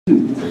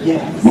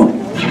Yes.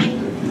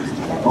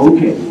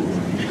 Okay.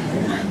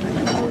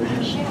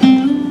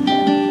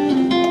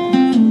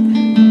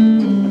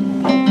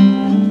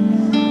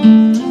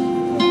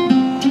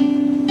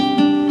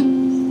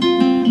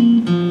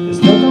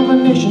 There's no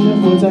combination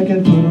of words I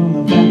could put on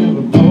the back of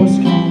a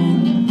postcard.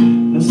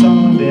 No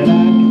song that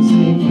I can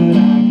sing, but I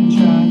can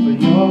try for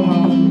your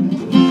heart.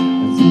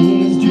 And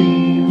these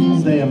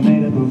dreams, they are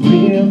made up of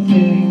real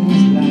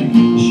things, like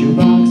a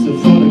shoebox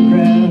of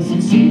photographs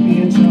and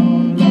sepia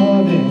tone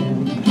loving.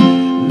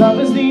 Love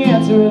is the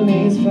answer, at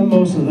least, for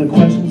most of the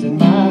questions in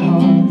my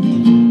heart.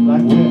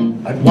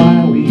 Like why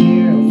are we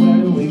here, and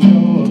where do we go,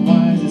 and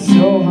why is it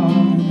so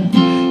hard?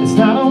 It's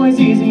not always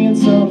easy, and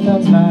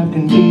sometimes life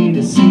can be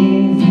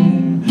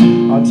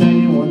deceiving. I'll tell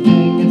you one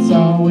thing, it's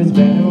always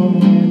better when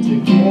we're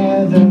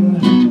together.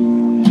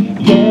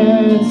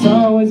 Yeah, it's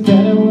always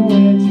better when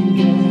we're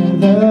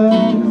together.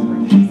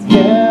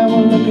 Yeah,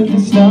 we'll look at the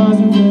stars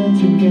when we're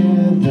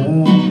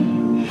together.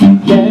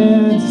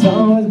 Yeah, it's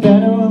always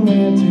better when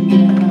we're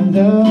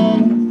together.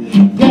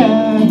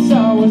 Yeah, it's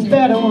always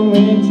better when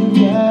we're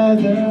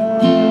together.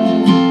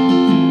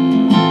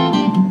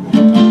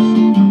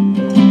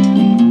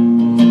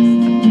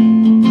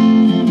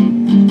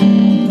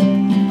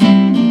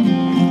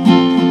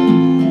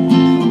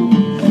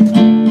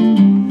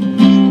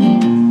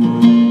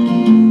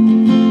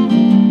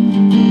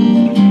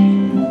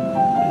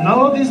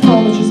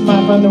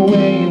 Find their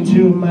way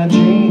into my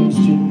dreams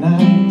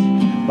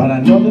tonight, but I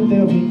know that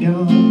they'll be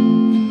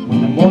gone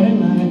when the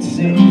morning light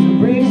sings and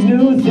brings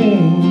new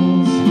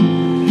things.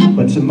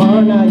 But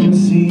tomorrow night you'll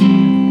see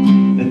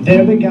that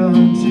they'll be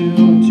gone too.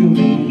 Too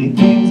many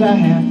things I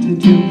have to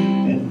do,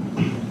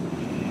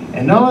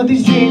 and all of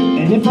these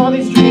dreams, and if all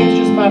these dreams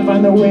just might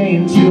find their way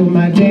into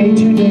my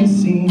day-to-day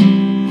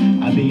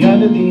scene, I'd be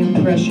under the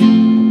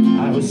impression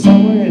I was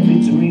somewhere in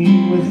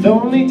between, with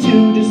only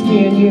two, just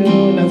me and you.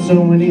 Not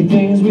so many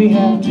things we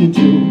have to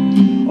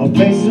do, or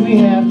places we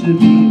have to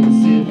be. We'll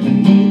sit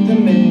beneath the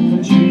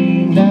mango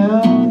tree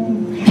now.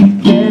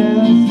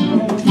 Yeah,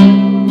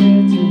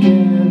 we're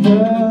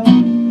together.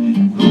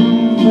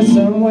 We're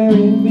somewhere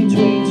in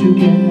between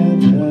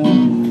together.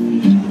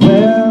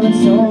 Well,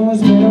 it's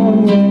always better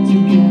when we're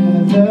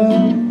together.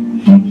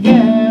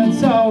 Yeah,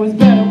 it's always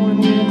better when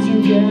we're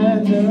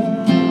together.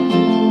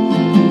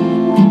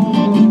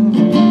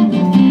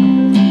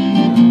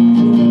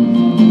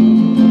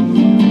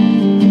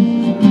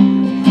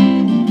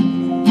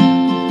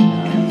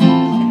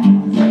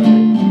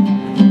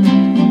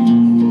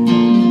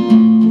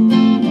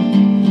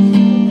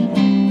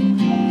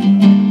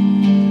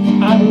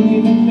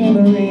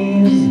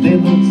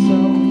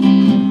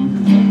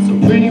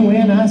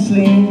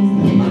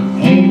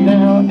 Hey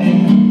now,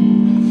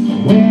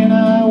 and when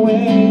I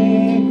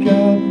wake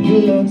up, you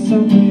look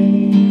so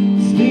pretty,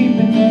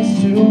 sleeping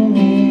next to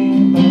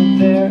me. But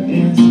there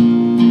is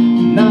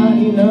not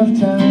enough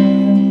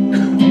time,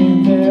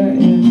 and there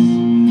is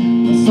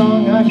a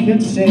song I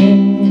could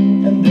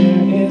sing, and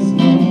there is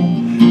no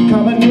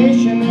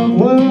combination of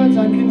words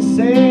I can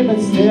say. But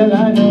still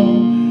I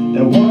know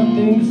that one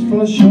thing's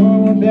for sure,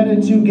 we're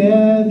better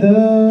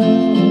together.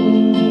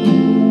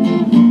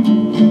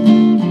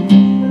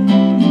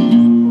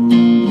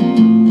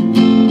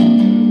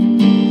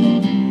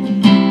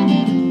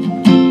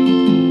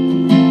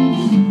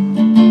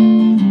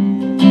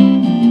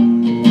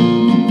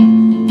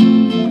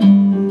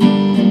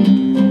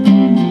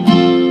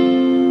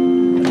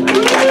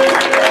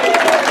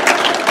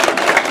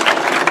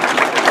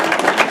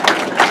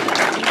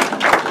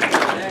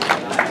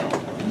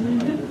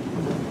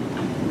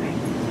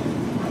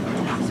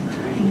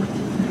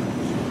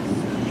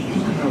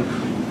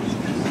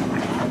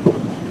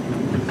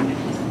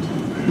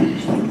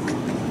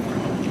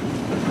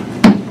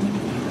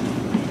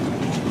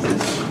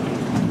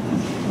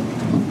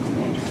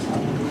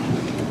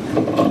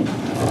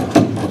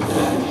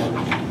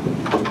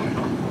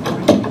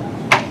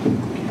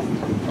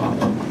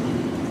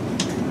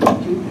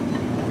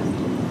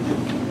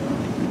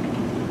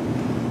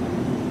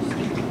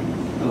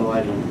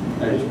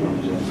 I just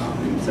wanted to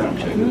sound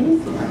check it.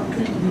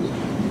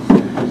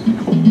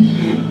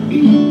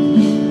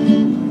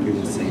 You're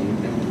just saying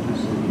anything.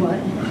 What?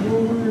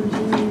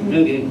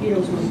 Okay.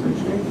 Beatles was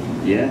first, right?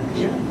 Yeah?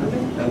 Yeah,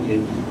 okay. Okay.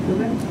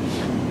 Okay.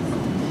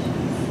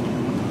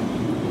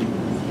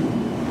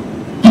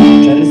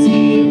 Try to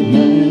see it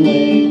my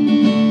way.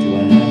 Do I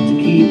have to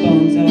keep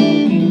on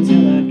talking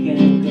till I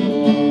can't go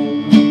on?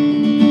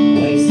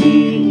 Why you see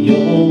it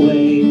your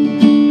way?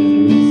 There's a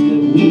risk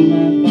that we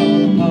might fall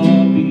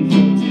apart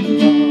before too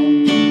long.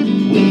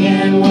 We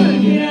can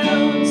work it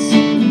out.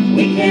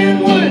 We can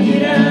work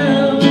it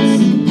out.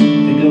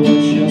 Think of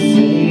what you're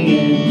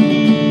saying.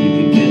 You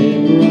could get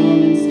it wrong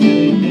and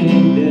still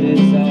think that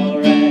it's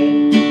alright.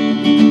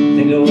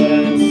 Think of what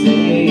I'm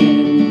saying.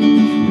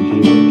 We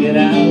can work it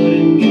out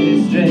and get it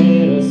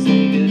straight, or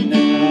say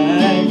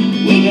goodnight.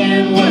 We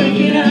can work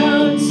it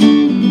out.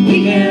 We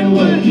can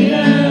work it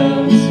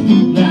out.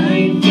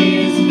 Life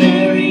is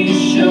very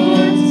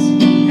short,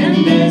 and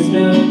there's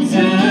no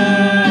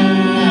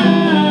time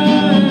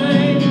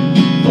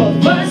for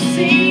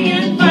fussing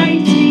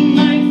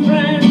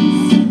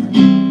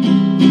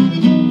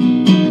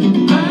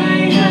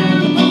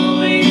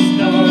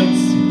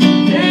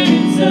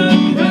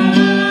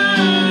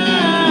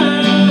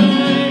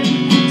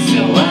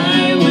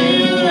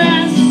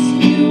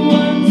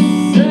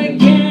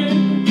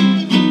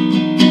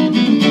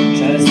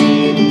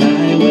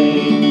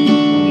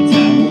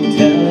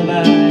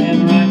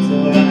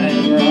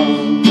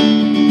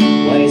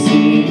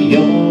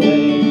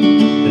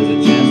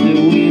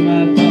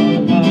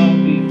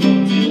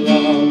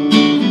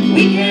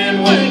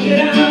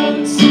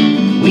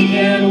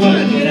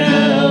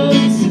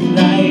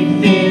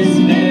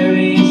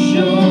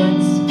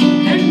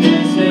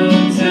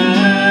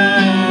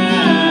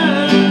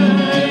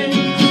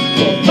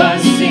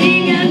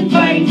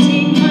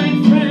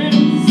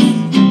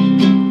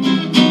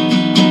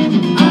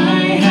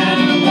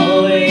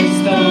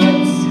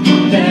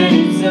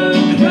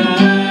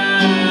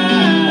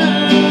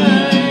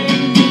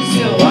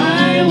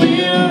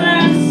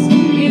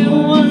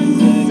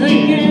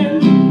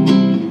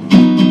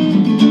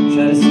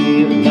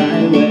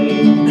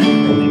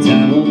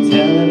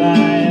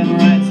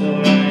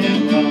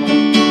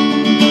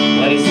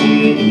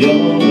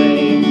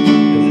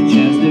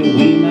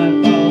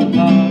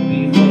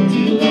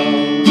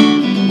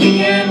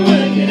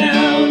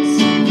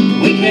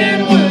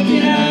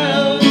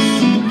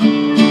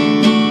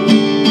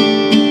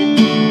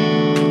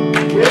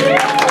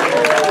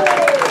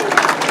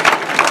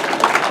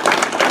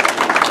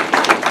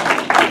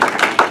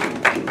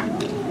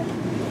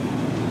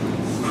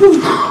One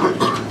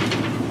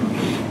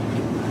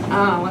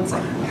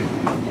second.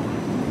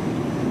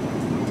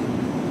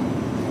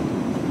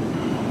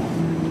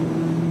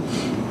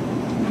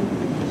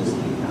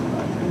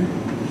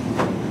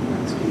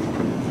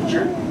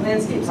 Sure.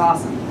 Landscape's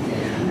awesome.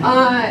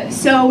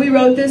 So we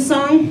wrote this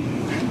song.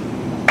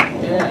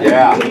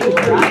 Yeah.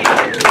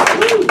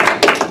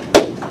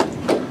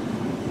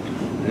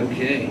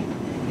 Okay.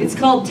 It's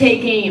called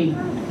Take Aim.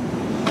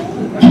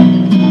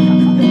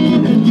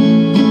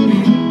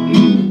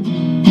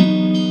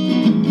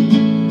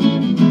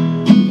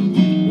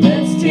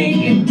 Let's take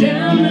it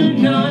down a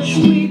notch.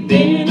 We've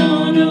been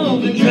on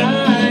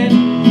overdrive.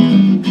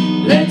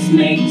 Let's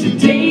make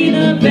today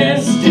the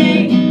best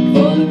day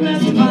for the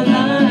rest of our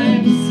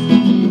lives.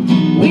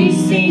 We've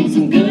seen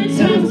some good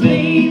times,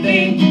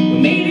 baby. We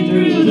made it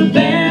through the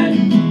bad.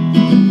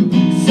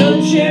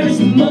 So cherish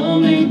the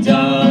moment,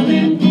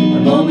 darling. A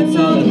moment's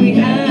all that we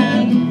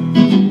have.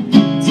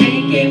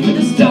 Take aim for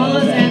the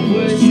stars and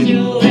we'll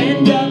still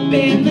end up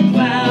in the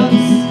clouds.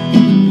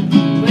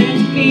 Plant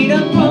your feet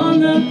up on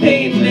the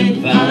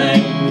pavement,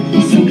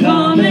 find some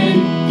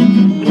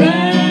common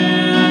ground.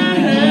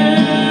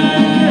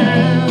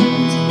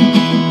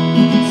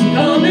 Some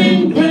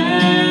common ground.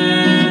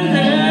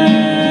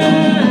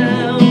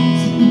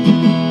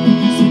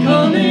 Some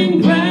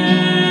common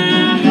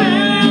ground.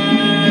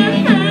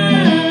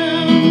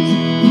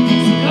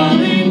 Some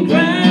common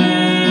ground.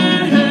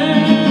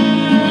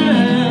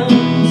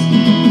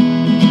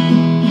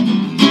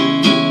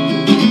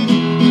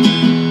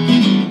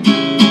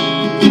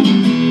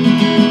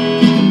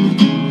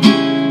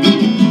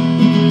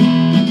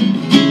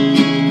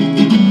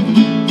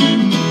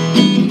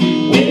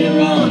 We're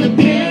on a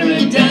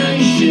paradigm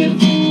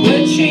shift.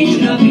 We're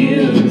changing our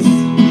views.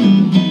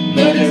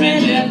 Murder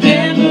and death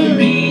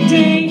every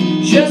day.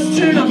 Just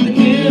turn off the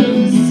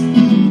news.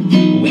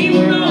 We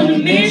were on a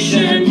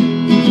mission,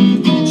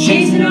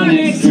 chasing our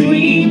next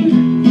dream.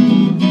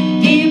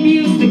 The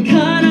abuse that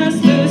cut us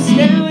loose,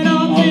 now it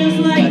all feels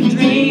like a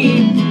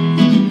dream.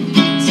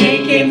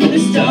 Take aim for the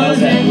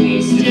stars and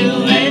we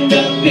still end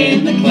up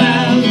in the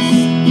clouds.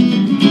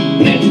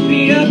 Plant your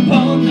feet up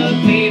on the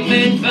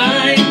pavement,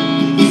 find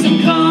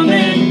some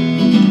common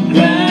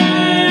ground.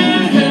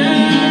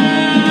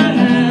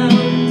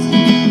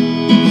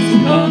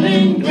 Some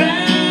common ground.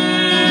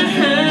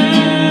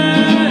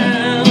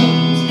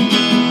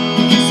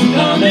 Some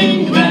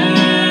common ground.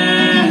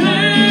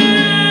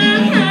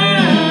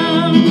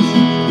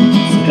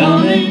 Some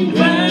common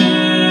ground.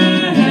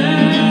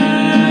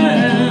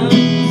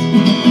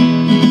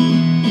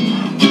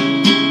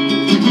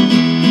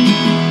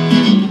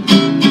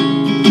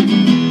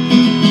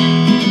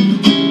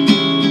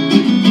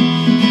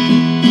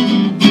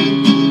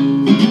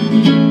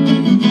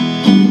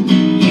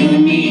 You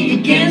and me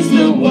against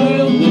the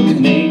world, we'll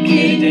make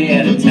it a day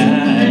at a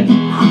time.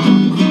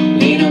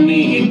 Lean on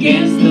me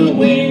against the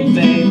wind,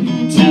 babe,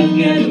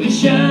 together we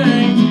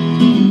shine.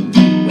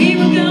 We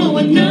were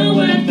going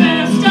nowhere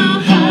fast, our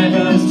high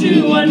rocks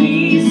to our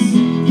knees.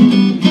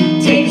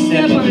 Take a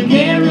step on a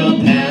narrow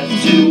path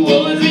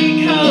towards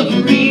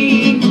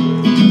recovery.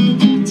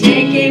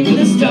 Take aim for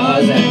the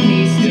stars and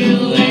we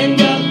still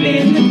end up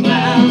in the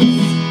clouds.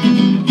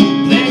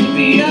 Plant your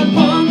feet up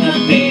on the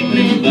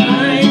pavement,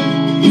 find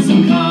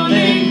some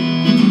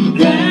common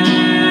ground.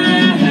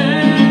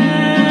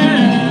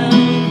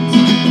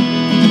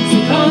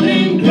 Some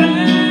common ground.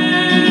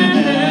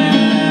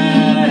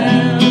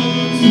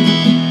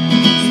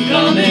 Some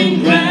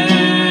common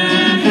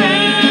ground.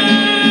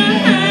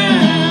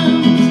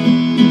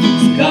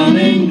 Some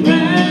common ground.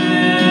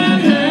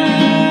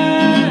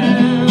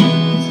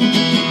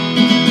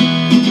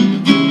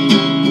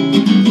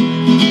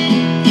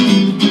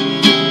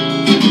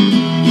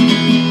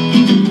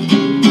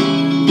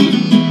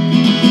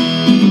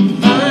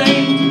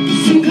 Find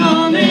some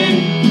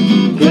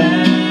common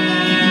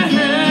ground.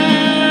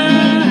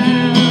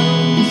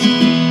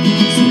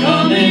 Some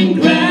common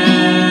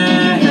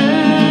ground.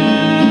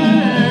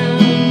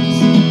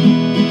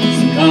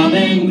 Some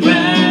common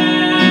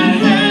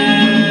ground.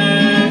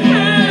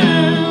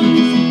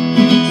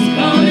 Some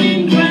common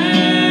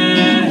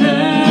ground.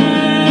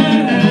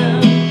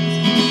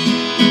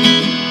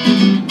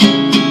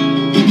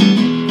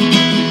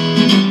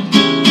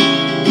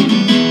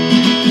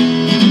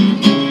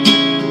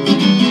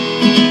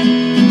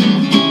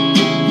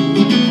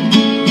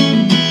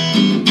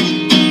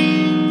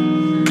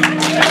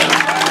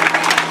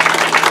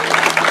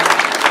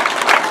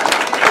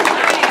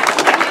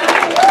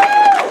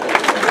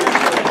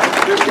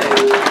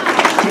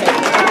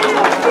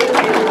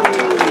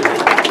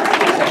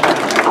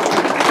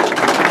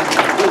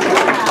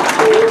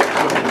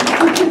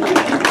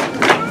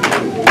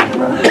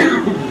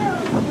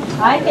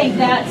 I think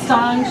that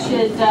song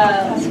should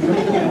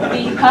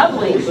be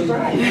published.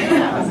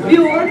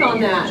 You work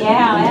on that.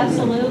 Yeah,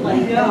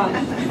 absolutely. Yeah.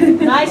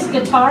 Nice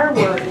guitar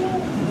work.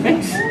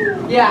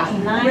 Yeah.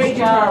 Nice Great job.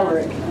 guitar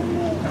work.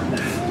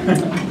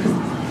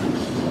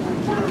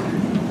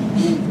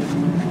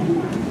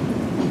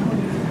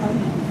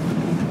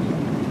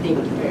 Thank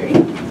you, Barry.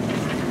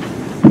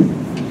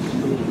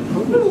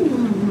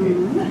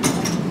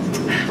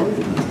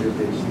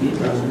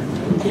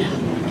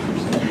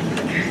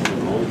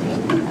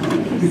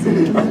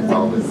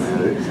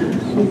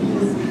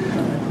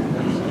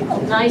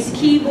 nice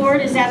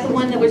keyboard. Is that the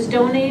one that was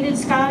donated,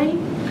 Scotty?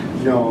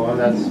 No,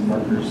 that's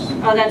Parker's.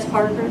 Oh, that's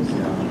Parker's?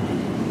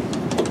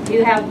 Yeah.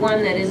 You have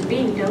one that is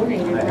being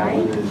donated, I have right?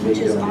 one that is being Which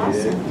is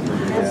donated. awesome.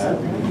 Yeah.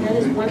 That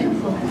is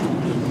wonderful.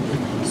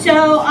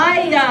 So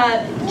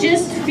I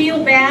just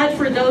feel bad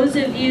for those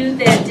of you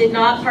that did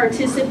not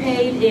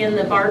participate in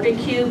the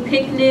barbecue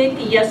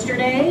picnic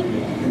yesterday,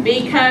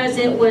 because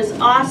it was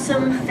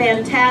awesome,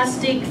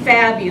 fantastic,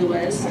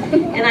 fabulous.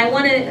 And I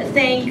want to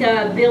thank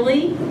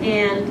Billy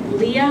and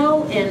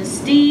Leo and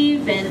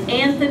Steve and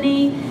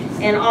Anthony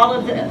and all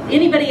of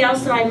anybody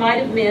else that I might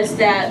have missed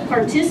that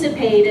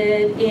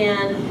participated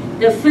in.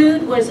 The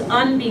food was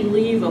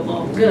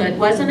unbelievable good.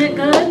 Wasn't it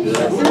good?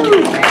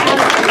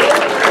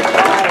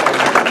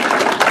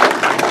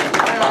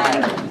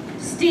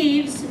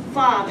 Steve's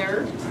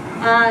father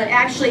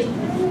actually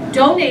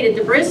donated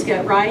the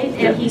brisket, right?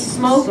 And he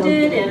smoked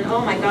it, and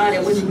oh my God,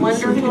 it was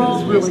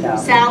wonderful.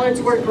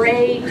 Salads were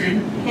great.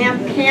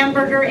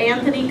 Hamburger,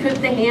 Anthony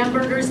cooked the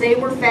hamburgers. They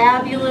were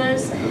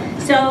fabulous.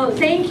 So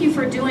thank you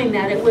for doing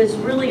that. It was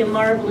really a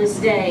marvelous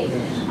day.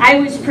 I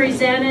was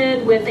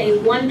presented with a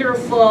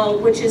wonderful,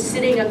 which is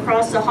sitting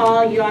across the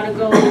hall. You ought to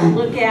go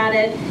look at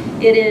it.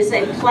 It is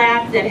a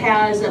plaque that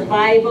has a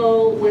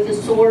Bible with a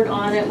sword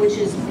on it, which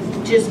is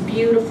just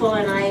beautiful,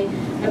 and I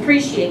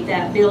appreciate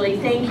that, Billy.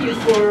 Thank you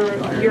for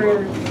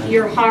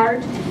your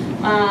heart.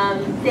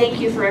 Thank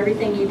you for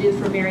everything you do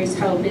for Mary's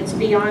Hope. It's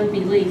beyond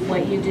belief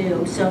what you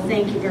do, so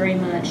thank you very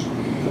much.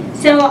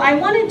 So I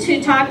wanted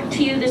to talk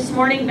to you this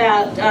morning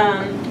about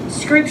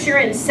scripture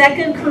in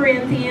 2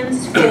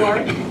 Corinthians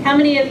 4. How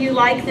many of you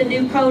like the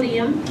new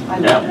podium?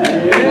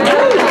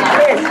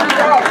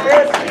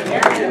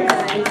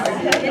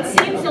 It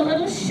seems a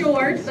little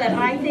short, but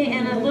I think,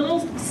 and a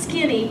little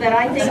skinny, but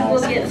I think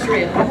we'll get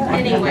through.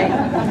 Anyway,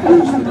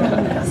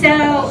 so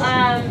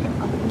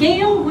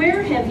Gail,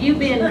 where have you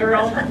been,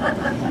 girl?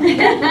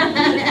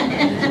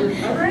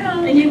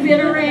 You've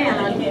been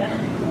around.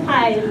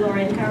 Hi,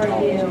 Lauren. How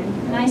are you?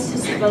 Nice to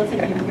see both of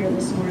you here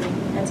this morning.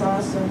 That's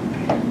awesome.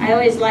 I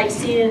always like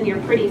seeing your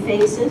pretty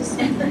faces.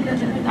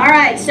 All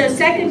right, so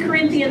 2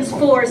 Corinthians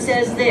 4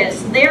 says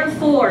this: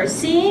 Therefore,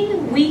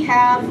 seeing we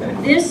have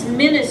this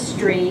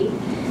ministry,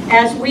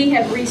 as we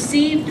have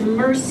received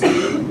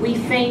mercy, we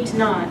faint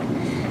not.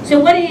 So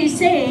what he's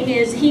saying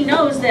is he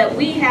knows that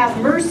we have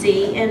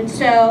mercy, and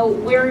so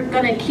we're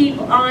going to keep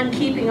on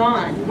keeping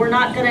on. We're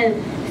not going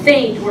to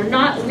faint.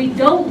 We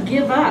don't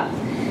give up.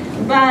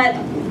 But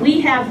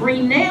we have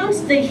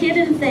renounced the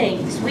hidden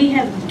things. We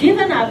have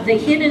given up the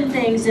hidden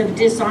things of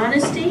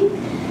dishonesty,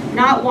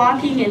 not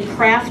walking in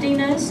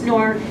craftiness,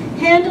 nor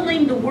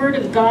handling the word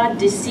of God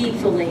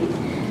deceitfully,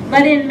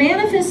 but in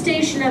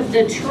manifestation of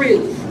the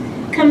truth,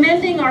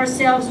 commending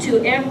ourselves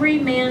to every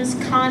man's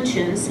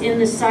conscience in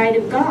the sight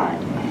of God.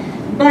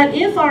 But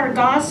if our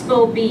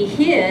gospel be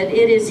hid,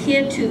 it is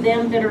hid to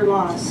them that are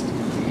lost,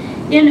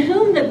 in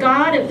whom the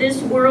God of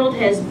this world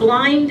has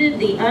blinded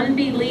the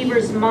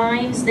unbelievers'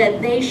 minds,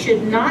 that they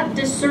should not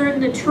discern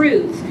the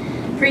truth,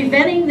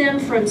 preventing them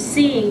from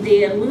seeing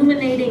the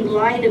illuminating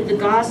light of the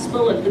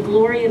gospel of the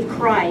glory of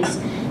Christ,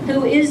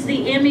 who is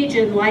the image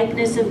and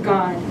likeness of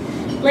God.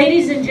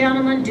 Ladies and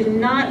gentlemen, do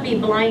not be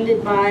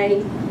blinded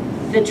by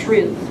the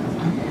truth.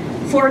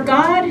 For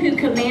God, who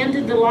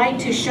commanded the light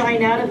to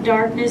shine out of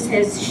darkness,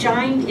 has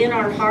shined in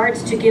our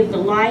hearts to give the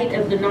light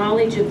of the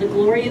knowledge of the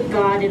glory of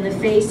God in the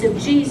face of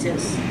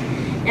Jesus.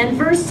 And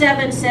verse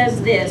 7 says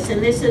this, and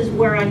this is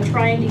where I'm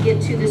trying to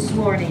get to this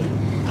morning.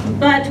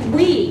 But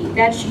we,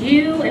 that's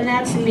you and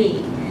that's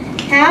me,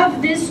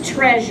 have this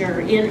treasure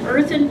in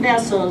earthen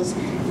vessels,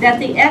 that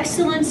the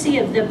excellency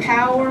of the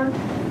power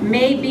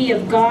may be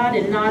of God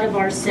and not of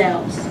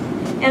ourselves.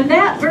 And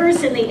that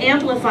verse in the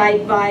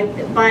Amplified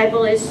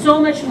Bible is so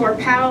much more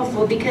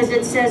powerful, because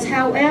it says,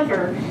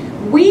 however,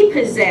 we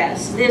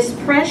possess this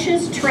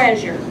precious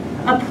treasure,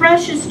 a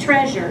precious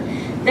treasure,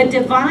 the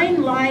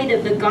divine light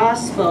of the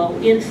gospel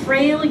in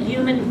frail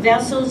human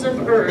vessels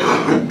of earth,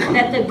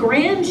 that the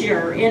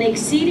grandeur and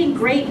exceeding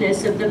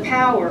greatness of the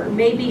power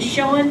may be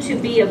shown to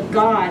be of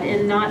God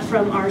and not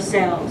from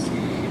ourselves.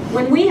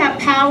 When we have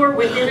power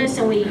within us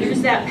and we use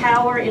that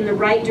power in the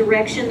right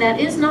direction, that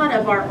is not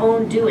of our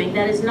own doing.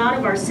 That is not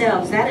of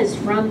ourselves. That is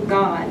from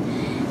God.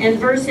 And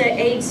verse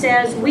 8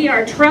 says, we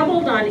are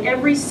troubled on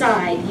every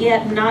side,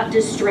 yet not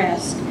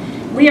distressed.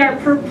 We are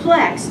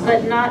perplexed,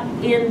 but not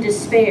in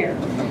despair.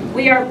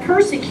 We are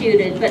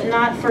persecuted, but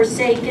not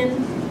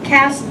forsaken,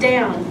 cast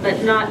down,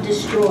 but not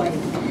destroyed.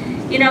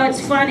 You know,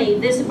 it's funny,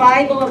 this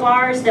Bible of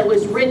ours that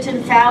was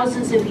written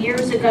thousands of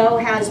years ago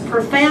has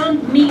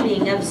profound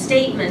meaning of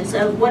statements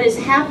of what is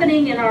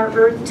happening in our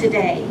earth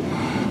today.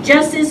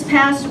 Just this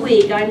past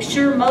week, I'm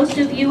sure most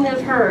of you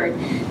have heard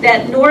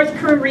that North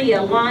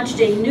Korea launched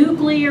a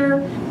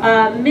nuclear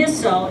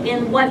missile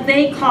in what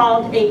they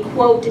called a,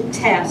 quote,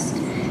 test.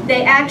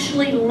 They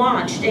actually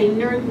launched a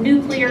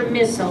nuclear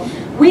missile.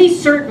 We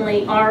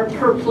certainly are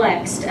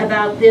perplexed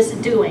about this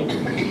doing.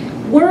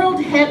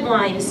 World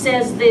Headline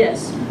says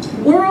this: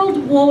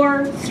 World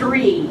War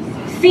III,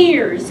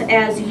 fears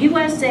as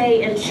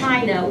USA and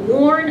China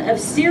warn of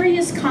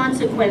serious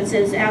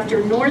consequences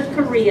after North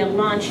Korea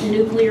launched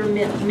nuclear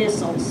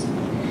missiles.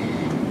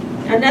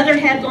 Another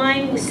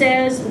headline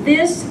says,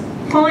 this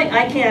point,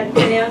 I can't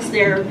pronounce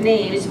their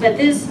names, but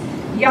this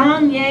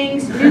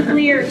Pyongyang's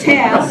nuclear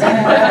test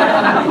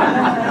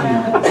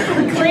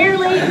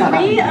clearly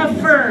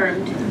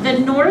reaffirmed the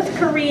North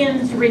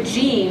Korean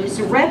regime's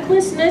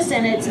recklessness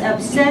and its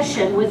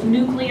obsession with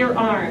nuclear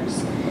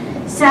arms.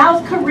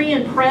 South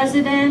Korean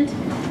President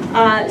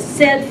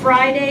said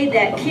Friday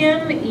that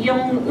Kim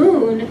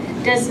Jong-un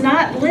does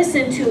not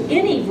listen to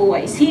any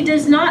voice. He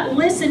does not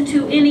listen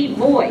to any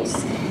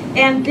voice.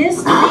 And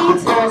this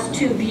leads us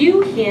to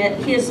view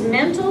his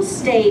mental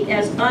state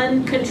as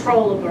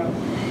uncontrollable.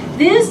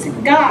 This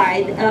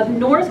guy of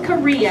North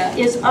Korea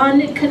is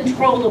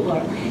uncontrollable.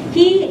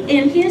 He,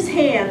 in his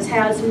hands,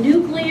 has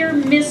nuclear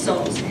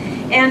missiles.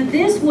 And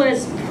this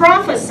was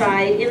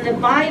prophesied in the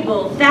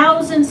Bible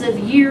thousands of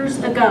years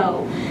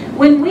ago.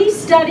 When we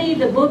study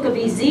the book of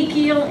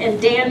Ezekiel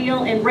and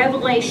Daniel and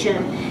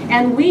Revelation,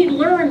 and we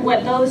learn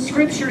what those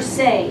scriptures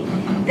say,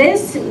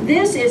 this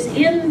is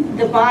in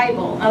the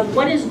Bible of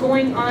what is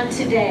going on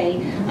today,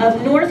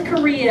 of North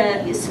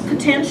Korea's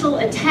potential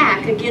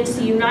attack against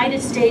the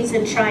United States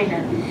and China.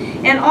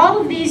 And all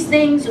of these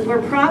things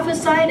were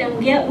prophesied,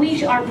 and yet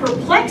we are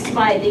perplexed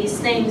by these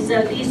things,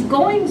 these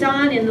goings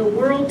on in the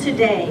world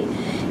today.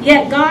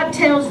 Yet God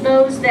tells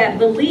those that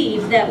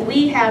believe that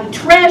we have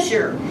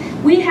treasure.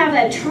 We have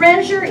a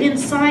treasure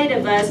inside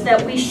of us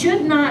that we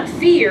should not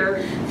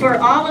fear for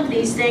all of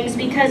these things,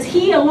 because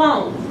He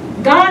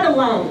alone, God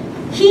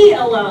alone, He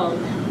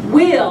alone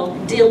will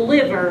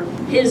deliver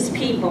His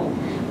people.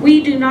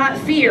 We do not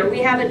fear. We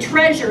have a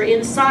treasure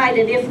inside,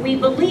 and if we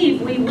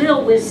believe, we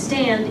will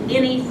withstand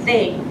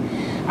anything.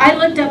 I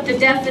looked up the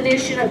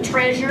definition of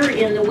treasure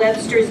in the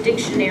Webster's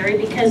Dictionary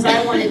because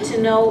I wanted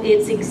to know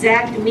its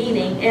exact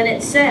meaning, and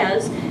it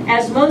says,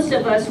 as most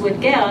of us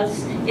would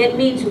guess, it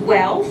means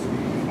wealth,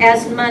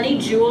 as money,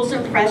 jewels,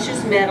 and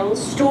precious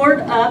metals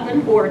stored up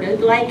and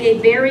hoarded like a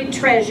buried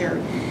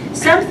treasure,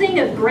 something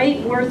of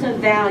great worth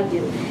and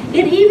value.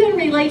 It even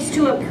relates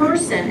to a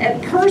person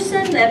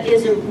that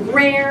is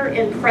rare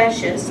and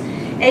precious,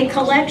 a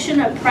collection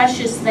of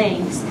precious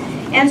things.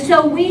 And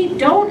so we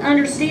don't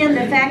understand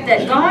the fact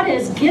that God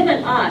has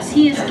given us,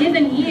 He has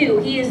given you,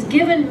 He has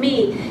given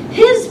me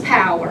His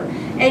power,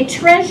 a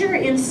treasure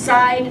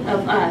inside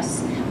of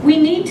us. We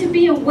need to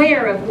be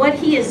aware of what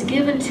He has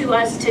given to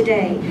us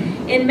today.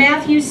 In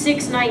Matthew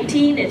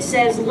 6:19 it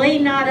says, lay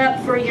not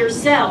up for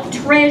yourself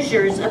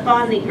treasures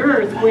upon the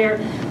earth where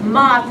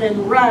moth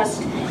and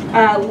rust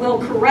will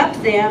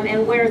corrupt them,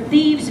 and where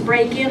thieves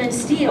break in and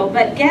steal,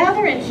 but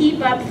gather and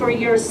heap up for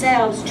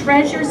yourselves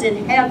treasures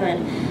in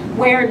heaven,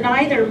 where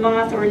neither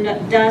moth or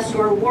dust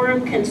or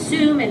worm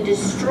consume and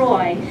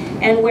destroy,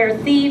 and where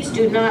thieves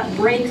do not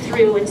break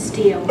through and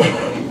steal.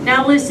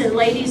 Now listen,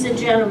 ladies and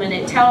gentlemen,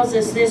 it tells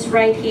us this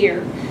right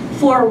here.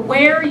 For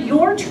where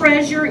your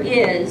treasure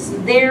is,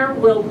 there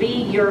will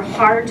be your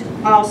heart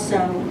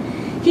also.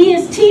 He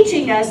is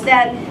teaching us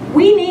that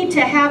we need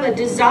to have a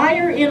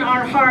desire in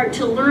our heart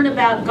to learn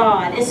about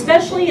God,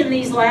 especially in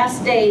these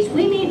last days.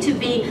 We need to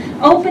be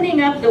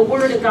opening up the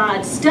Word of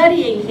God,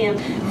 studying Him,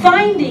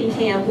 finding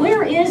Him.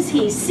 Where is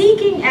He?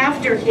 Seeking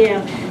after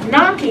Him,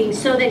 knocking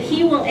so that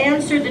He will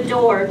answer the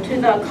door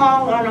to the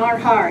call on our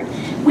heart.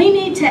 We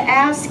need to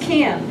ask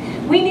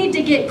Him. We need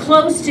to get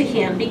close to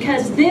Him,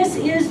 because this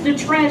is the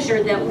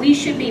treasure that we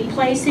should be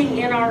placing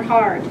in our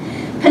heart.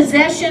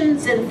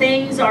 Possessions and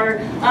things are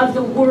of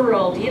the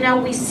world. You know,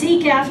 we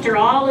seek after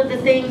all of the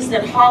things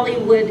that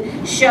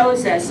Hollywood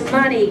shows us.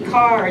 Money,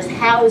 cars,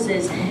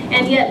 houses.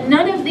 And yet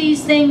none of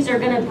these things are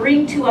going to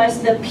bring to us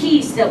the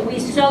peace that we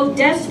so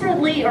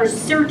desperately are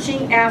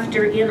searching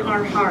after in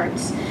our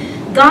hearts.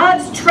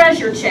 God's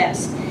treasure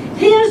chest,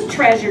 His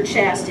treasure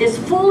chest, is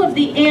full of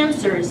the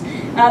answers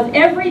of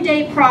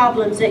everyday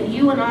problems that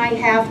you and I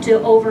have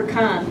to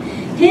overcome.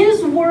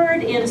 His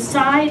Word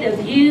inside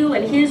of you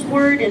and His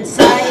Word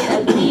inside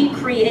of me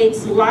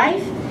creates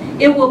life.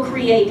 It will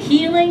create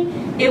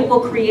healing. It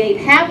will create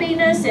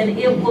happiness, and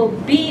it will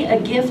be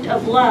a gift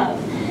of love.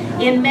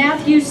 In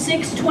Matthew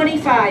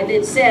 6:25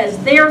 it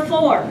says,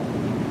 therefore,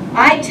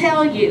 I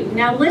tell you,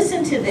 now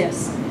listen to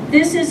this.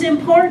 This is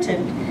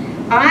important.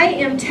 I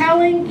am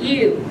telling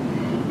you,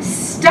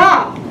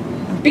 stop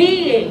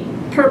being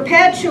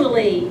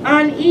perpetually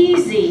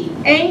uneasy,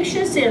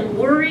 anxious, and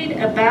worried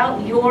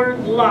about your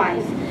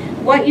life,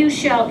 what you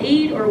shall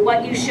eat or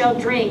what you shall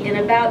drink, and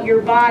about your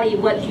body,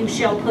 what you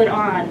shall put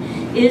on.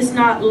 Is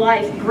not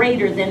life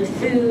greater than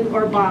food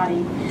or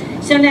body?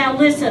 So now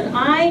listen,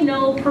 I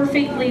know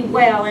perfectly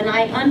well, and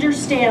I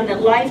understand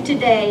that life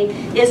today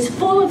is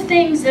full of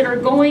things that are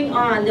going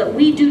on that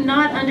we do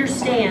not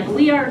understand.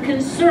 We are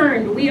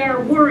concerned. We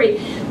are worried.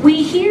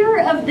 We hear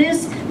of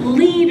this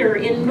leader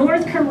in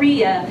North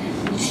Korea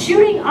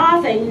shooting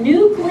off a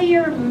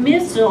nuclear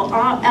missile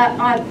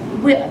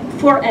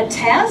for a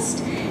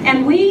test,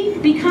 And we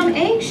become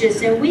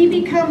anxious and we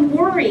become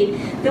worried.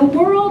 The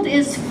world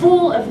is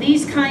full of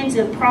these kinds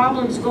of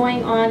problems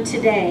going on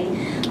today.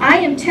 I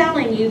am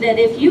telling you that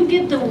if you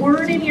get the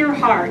word in your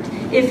heart,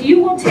 if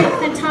you will take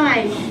the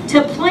time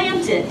to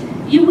plant it,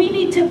 we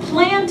need to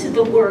plant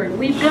the word.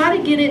 We've got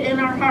to get it in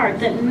our heart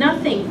that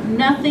nothing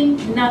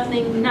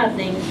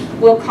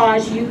will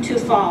cause you to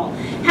fall.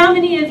 How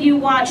many of you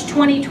watched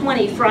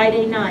 2020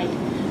 Friday night?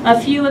 A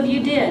few of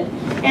you did.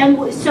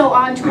 And so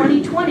on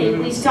 2020,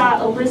 we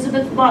saw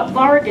Elizabeth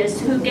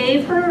Vargas, who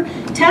gave her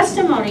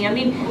testimony. I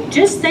mean,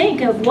 just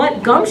think of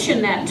what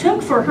gumption that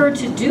took for her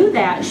to do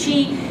that.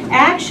 She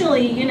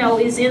actually,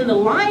 is in the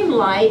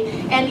limelight,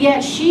 and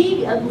yet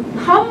she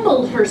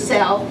humbled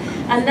herself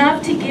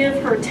enough to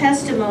give her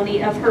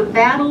testimony of her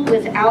battle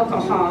with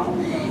alcohol.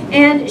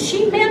 And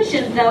she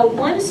mentioned, though,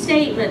 one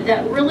statement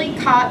that really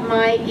caught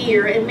my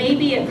ear, and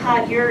maybe it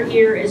caught your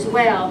ear as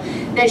well,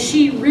 that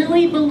she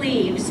really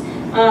believes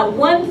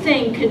one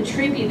thing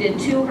contributed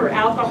to her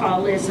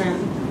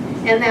alcoholism,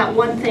 and that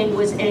one thing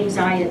was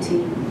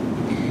anxiety.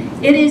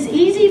 It is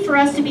easy for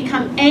us to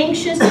become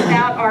anxious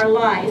about our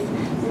life,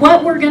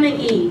 what we're going to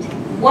eat,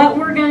 what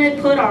we're going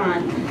to put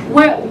on,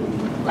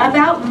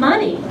 about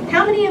money.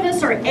 How many of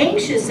us are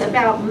anxious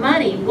about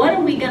money? What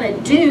are we going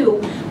to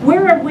do?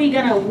 Where are we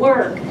going to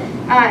work?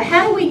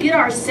 How do we get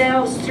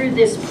ourselves through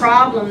this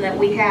problem that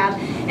we have?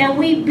 And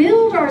we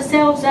build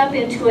ourselves up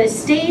into a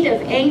state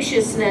of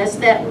anxiousness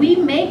that we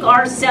make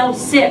ourselves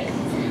sick.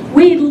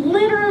 We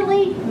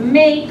literally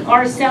make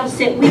ourselves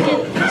sick. We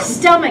get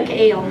stomach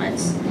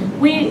ailments.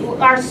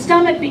 Our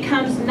stomach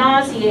becomes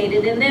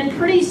nauseated, and then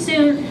pretty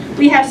soon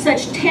we have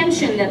such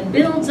tension that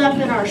builds up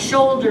in our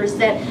shoulders,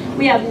 that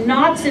we have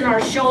knots in our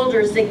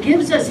shoulders that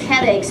gives us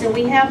headaches, and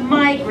we have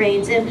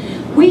migraines,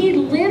 and we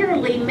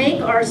literally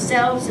make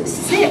ourselves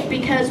sick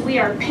because we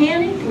are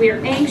panicked, we are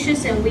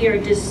anxious, and we are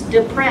just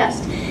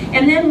depressed.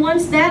 And then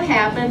once that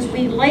happens,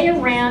 we lay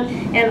around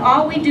and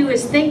all we do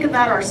is think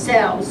about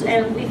ourselves,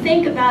 and we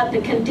think about the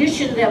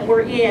condition that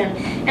we're in,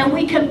 and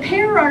we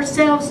compare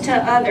ourselves to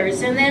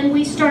others, and then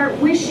we start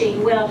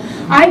wishing, well,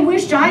 I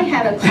wished I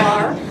had a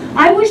car.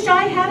 I wished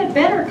I had a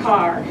better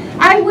car.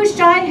 I wished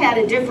I had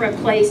a different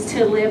place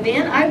to live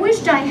in. I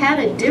wished I had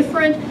a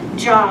different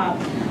job.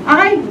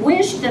 I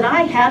wish that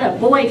I had a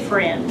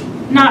boyfriend.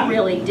 Not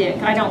really,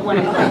 Dick. I don't want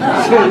to.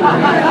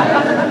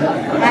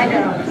 I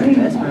don't.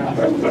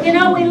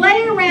 We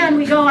lay around,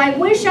 we go, I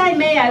wish I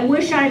may, I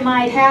wish I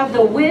might have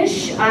the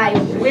wish I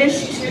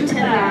wished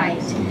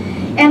tonight.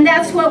 And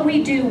that's what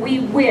we do, we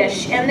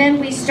wish. And then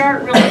we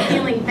start really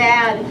feeling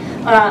bad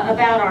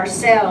about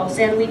ourselves.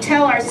 And we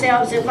tell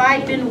ourselves, if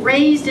I'd been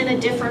raised in a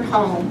different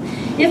home,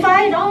 if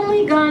I had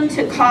only gone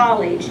to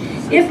college,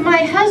 if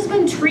my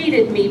husband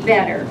treated me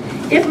better,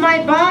 if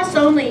my boss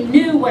only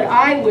knew what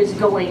I was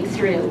going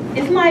through,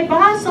 if my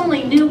boss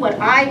only knew what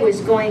I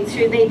was going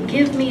through, they'd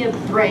give me a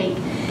break.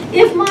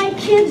 If my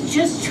kids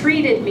just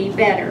treated me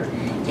better,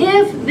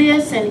 if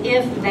this and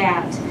if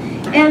that.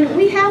 And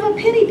we have a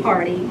pity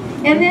party.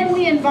 And then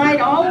we invite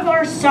all of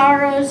our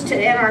sorrows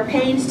and our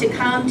pains to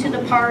come to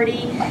the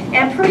party.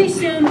 And pretty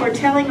soon we're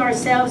telling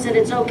ourselves that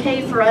it's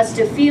okay for us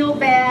to feel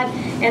bad,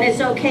 and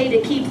it's okay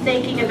to keep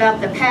thinking about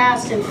the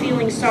past and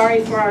feeling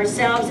sorry for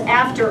ourselves.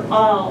 After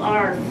all,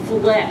 our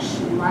flesh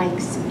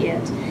likes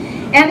it.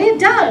 And it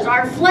does.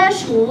 Our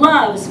flesh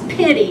loves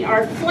pity.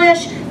 Our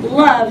flesh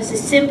loves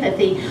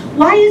sympathy.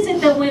 Why is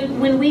it that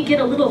when we get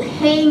a little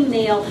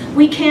hangnail,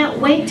 we can't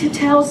wait to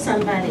tell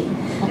somebody?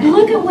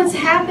 Look at what's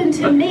happened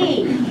to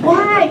me.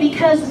 Why?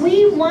 Because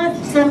we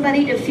want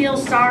somebody to feel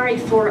sorry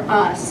for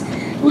us.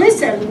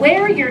 Listen,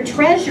 where your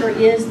treasure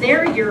is,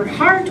 there your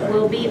heart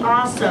will be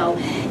also.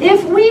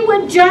 If we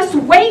would just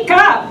wake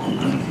up,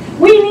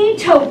 we need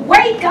to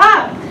wake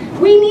up.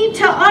 We need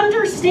to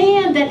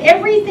understand that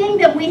everything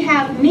that we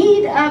have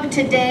need of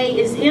today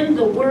is in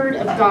the Word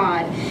of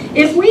God.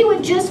 If we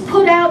would just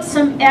put out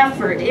some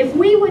effort, if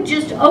we would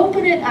just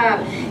open it up,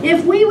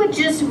 if we would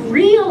just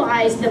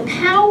realize the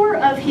power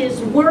of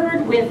His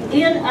Word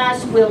within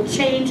us will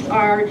change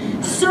our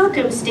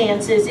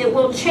circumstances, it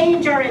will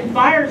change our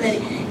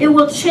environment, it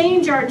will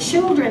change our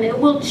children, it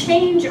will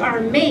change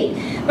our mate.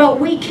 But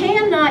we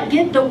cannot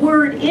get the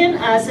Word in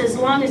us as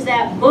long as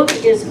that book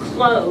is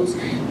closed.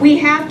 We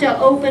have to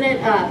open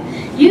it up.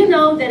 You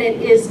know that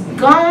it is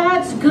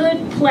God's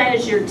good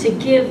pleasure to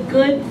give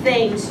good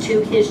things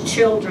to His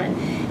children.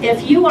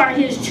 If you are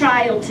His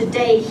child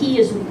today, He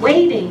is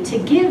waiting to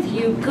give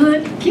you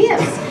good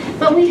gifts.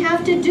 But we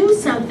have to do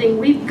something.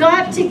 We've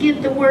got to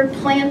get the Word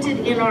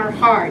planted in our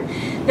heart.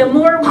 The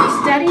more we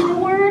study the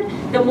Word,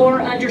 the more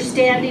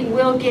understanding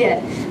we'll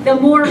get. The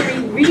more we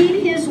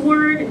read His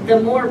Word, the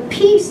more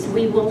peace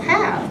we will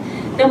have.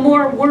 The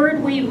more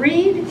Word we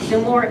read, the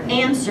more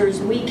answers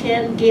we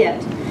can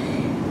get.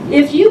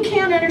 If you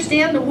can't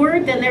understand the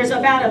Word, then there's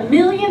about 1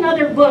 million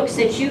other books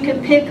that you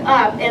can pick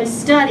up and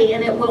study,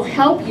 and it will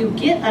help you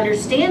get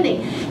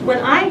understanding. When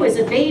I was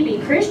a baby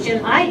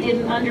Christian, I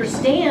didn't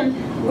understand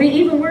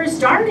even where to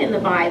start in the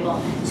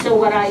Bible. So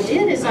what I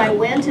did is I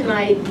went and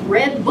I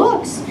read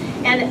books.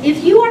 And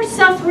if you are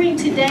suffering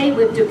today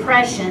with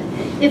depression,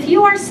 if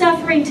you are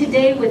suffering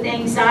today with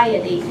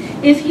anxiety,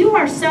 if you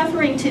are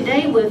suffering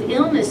today with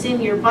illness in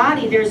your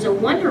body, there's a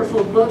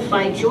wonderful book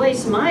by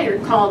Joyce Meyer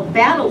called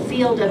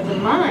Battlefield of the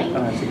Mind.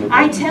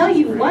 I tell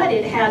you what,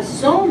 it has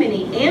so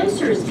many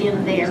answers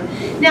in there.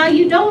 Now,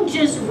 you don't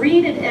just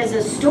read it as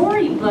a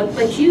storybook,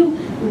 but you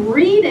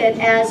read it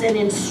as an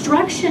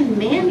instruction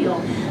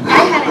manual.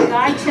 I had a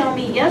guy tell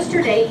me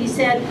yesterday, he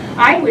said,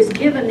 I was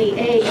given the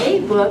AA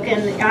book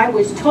and I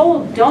was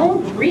told,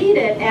 don't read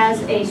it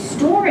as a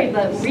story,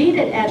 but read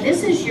it as,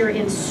 this is your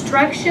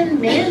instruction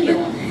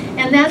manual.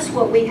 And that's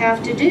what we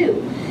have to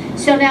do.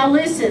 So now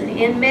listen,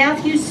 in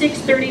Matthew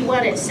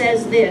 6:31 it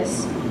says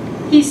this.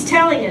 He's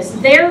telling us,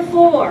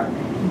 therefore,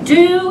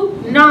 do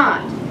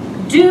not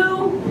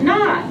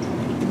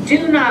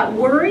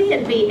worry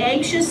and be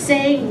anxious,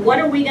 saying, what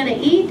are we going to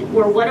eat,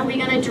 or what are we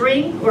going to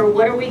drink, or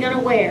what are we going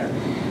to wear?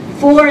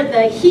 For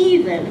the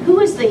heathen, who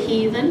is the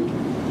heathen?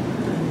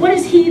 What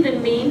does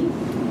heathen mean?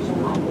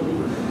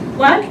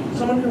 What?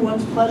 Someone who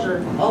wants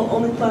pleasure,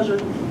 only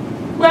pleasure.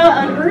 Well,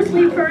 an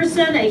earthly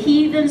person, a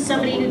heathen,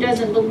 somebody who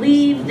doesn't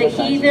believe, the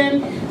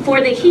heathen. For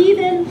the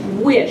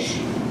heathen wish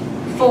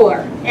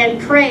for and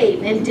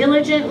crave and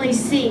diligently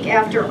seek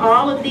after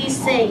all of these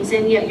things,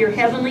 and yet your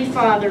heavenly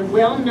Father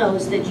well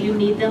knows that you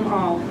need them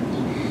all.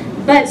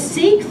 But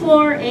seek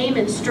for, aim,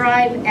 and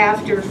strive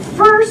after,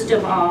 first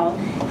of all,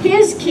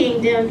 His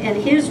kingdom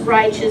and His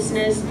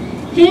righteousness,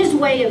 His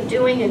way of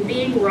doing and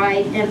being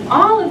right, and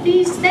all of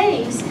these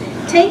things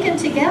taken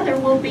together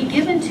will be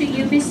given to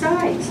you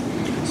besides.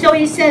 So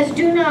he says,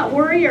 do not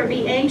worry or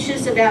be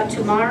anxious about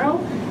tomorrow,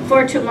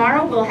 for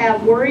tomorrow will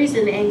have worries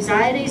and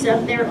anxieties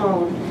of their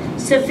own.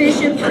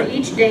 Sufficient for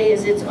each day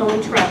is its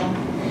own trouble.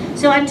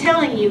 So I'm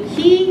telling you,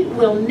 He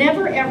will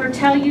never ever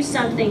tell you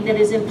something that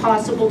is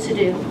impossible to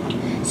do.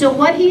 So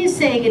what He is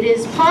saying, it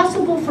is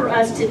possible for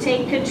us to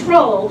take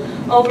control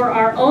over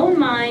our own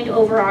mind,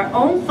 over our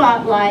own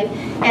thought life,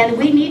 and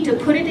we need to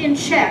put it in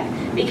check.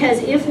 Because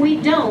if we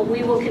don't,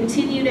 we will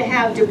continue to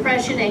have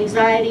depression,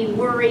 anxiety,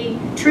 worry,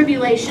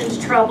 tribulations,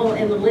 trouble,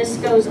 and the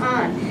list goes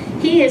on.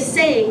 He is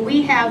saying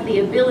we have the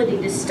ability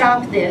to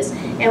stop this,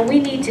 and we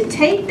need to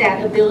take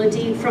that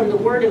ability from the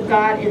Word of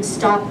God and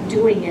stop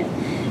doing it.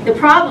 The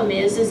problem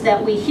is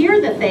that we hear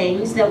the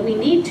things that we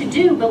need to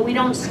do, but we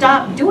don't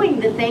stop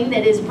doing the thing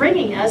that is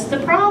bringing us the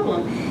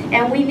problem.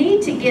 And we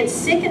need to get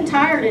sick and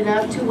tired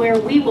enough to where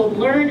we will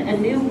learn a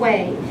new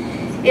way.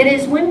 It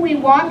is when we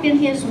walk in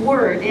His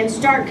Word and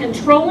start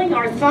controlling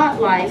our thought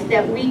life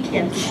that we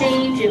can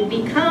change and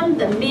become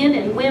the men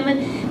and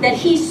women that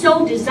He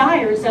so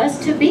desires us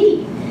to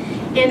be.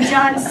 In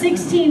John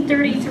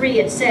 16:33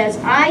 it says,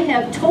 I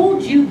have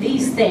told you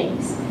these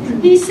things.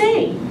 He's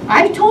saying,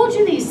 I've told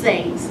you these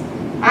things.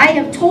 I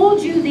have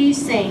told you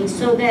these things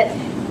so that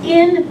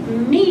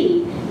in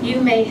me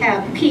you may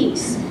have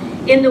peace.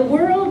 In the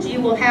world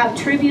you will have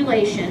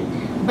tribulation.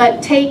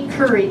 But take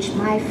courage,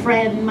 my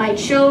friend, my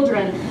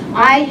children.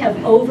 I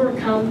have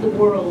overcome the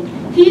world.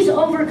 He's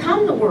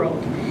overcome the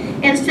world.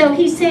 And so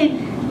He's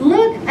saying,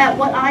 look at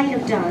what I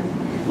have done.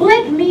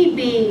 Let me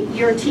be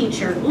your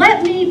teacher.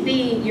 Let me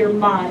be your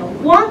model.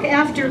 Walk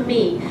after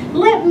me.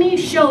 Let me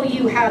show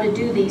you how to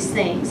do these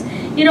things.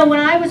 You know, when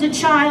I was a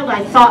child,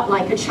 I thought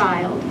like a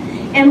child.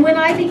 And when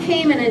I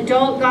became an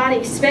adult, God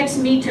expects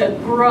me to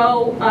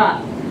grow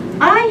up.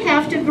 I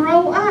have to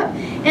grow up.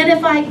 And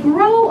if I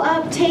grow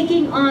up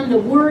taking on the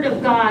Word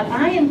of God,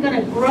 I am going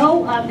to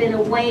grow up in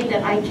a way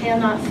that I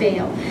cannot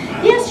fail.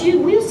 Yes,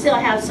 we'll still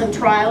have some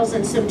trials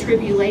and some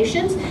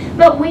tribulations,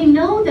 but we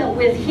know that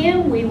with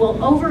Him we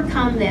will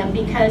overcome them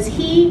because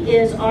He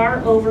is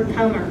our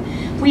overcomer.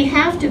 We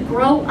have to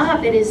grow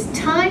up. It is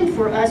time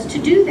for us to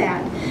do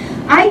that.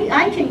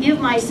 I can give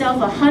myself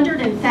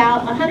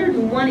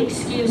 101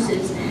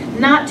 excuses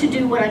not to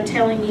do what I'm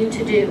telling you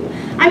to do.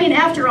 I mean,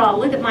 after all,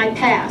 look at my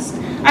past.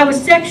 I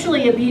was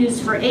sexually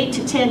abused for 8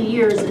 to 10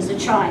 years as a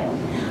child.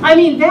 I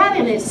mean, that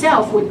in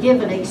itself would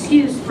give an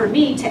excuse for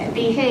me to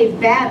behave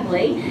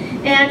badly.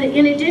 And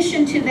in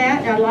addition to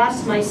that, I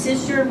lost my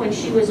sister when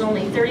she was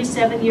only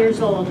 37 years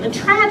old. A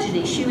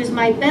tragedy. She was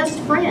my best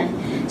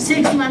friend.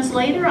 6 months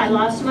later, I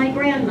lost my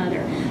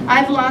grandmother.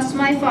 I've lost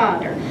my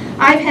father.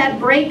 I've had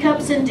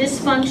breakups and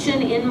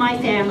dysfunction in my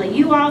family.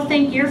 You all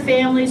think your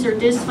families are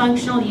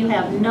dysfunctional. You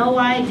have no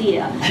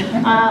idea.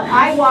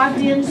 I walked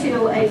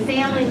into a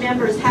family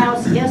member's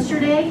house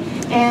yesterday,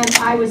 and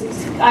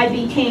I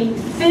became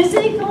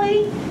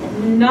physically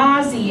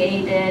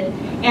nauseated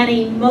and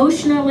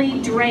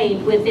emotionally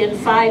drained within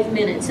 5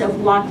 minutes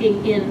of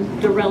walking in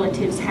the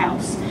relative's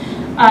house.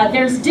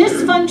 There's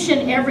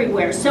dysfunction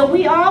everywhere. So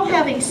we all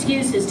have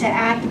excuses to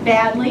act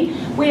badly.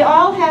 We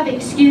all have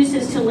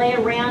excuses to lay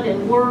around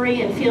and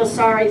worry and feel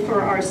sorry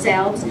for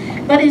ourselves.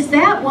 But is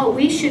that what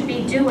we should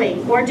be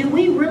doing? Or do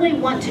we really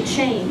want to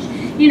change?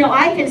 You know,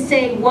 I can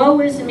say, woe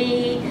is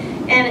me,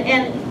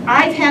 and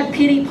I've had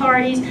pity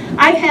parties.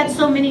 I've had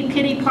so many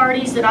pity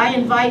parties that I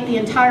invite the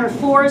entire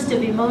forest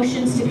of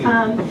emotions to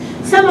come.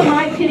 Some of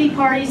my pity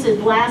parties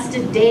have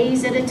lasted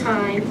days at a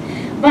time.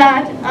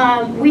 But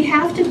we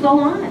have to go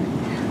on.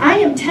 I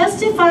am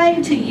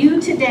testifying to you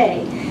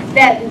today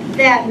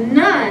that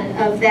none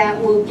of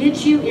that will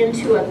get you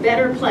into a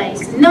better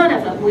place. None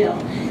of it will.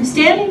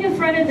 Standing in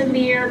front of the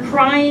mirror,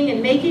 crying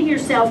and making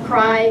yourself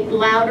cry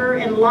louder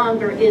and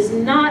longer is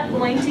not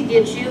going to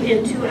get you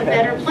into a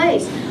better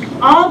place.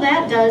 All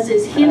that does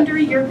is hinder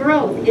your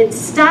growth. It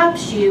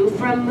stops you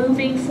from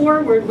moving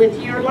forward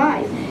with your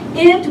life.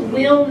 It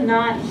will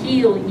not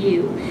heal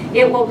you.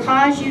 It will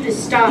cause you to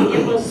stop.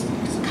 It will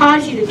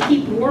cause you to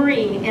keep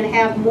worrying and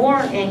have more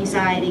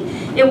anxiety.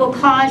 It will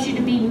cause you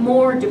to be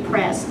more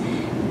depressed.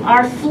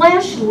 Our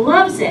flesh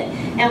loves it,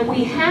 and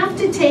we have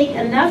to take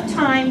enough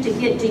time to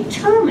get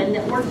determined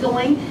that we're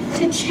going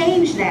to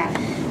change that.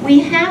 We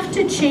have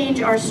to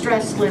change our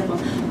stress level.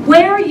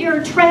 Where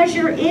your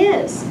treasure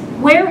is.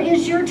 Where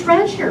is your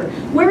treasure?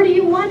 Where do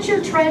you want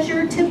your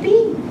treasure to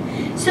be?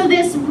 So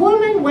this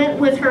woman went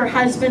with her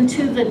husband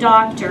to the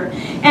doctor,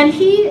 and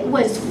he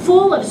was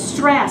full of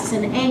stress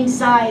and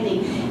anxiety.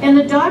 And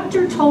the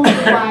doctor told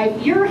the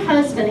wife, your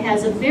husband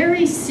has a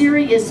very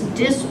serious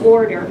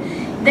disorder.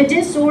 The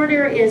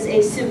disorder is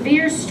a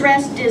severe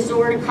stress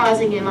disorder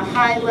causing him a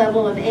high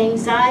level of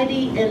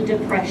anxiety and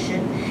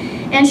depression.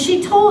 And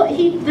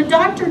the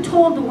doctor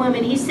told the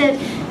woman, he said,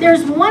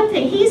 there's one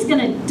thing, he's going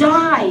to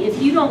die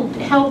if you don't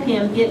help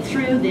him get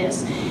through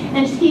this.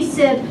 And he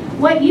said,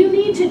 what you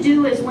need to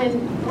do is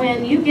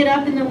when you get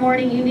up in the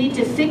morning, you need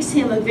to fix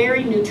him a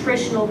very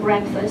nutritional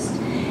breakfast.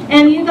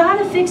 And you got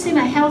to fix him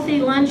a healthy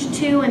lunch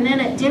too, and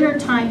then at dinner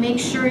time, make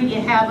sure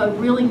you have a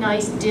really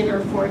nice dinner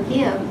for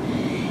him.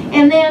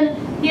 And then,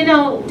 you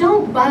know,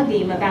 don't bug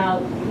him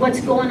about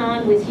what's going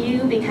on with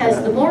you,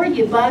 because the more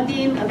you bug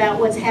him about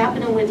what's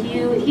happening with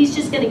you, he's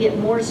just going to get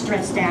more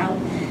stressed out.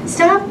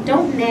 Stop,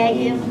 don't nag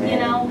him, you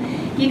know.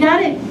 You got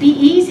to be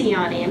easy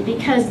on him,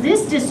 because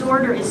this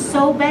disorder is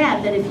so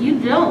bad that if you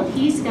don't,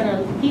 he's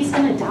gonna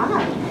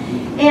die.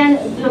 And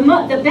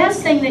the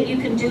best thing that you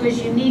can do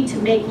is you need to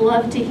make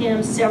love to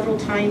him several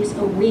times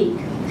a week.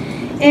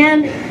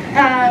 And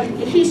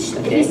he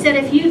said,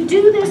 if you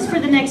do this for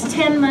the next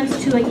 10 months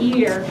to a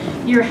year,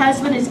 your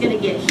husband is going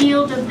to get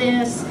healed of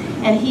this,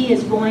 and he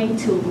is going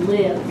to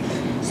live.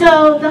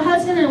 So the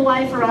husband and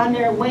wife are on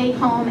their way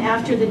home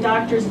after the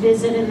doctor's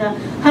visit, and the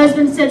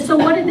husband said, so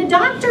what did the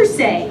doctor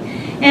say?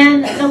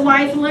 And the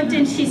wife looked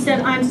and she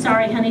said, I'm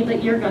sorry, honey,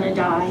 but you're going to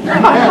die.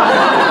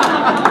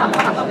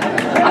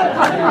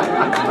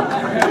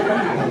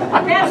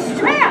 That's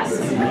stress.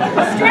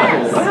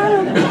 Stress.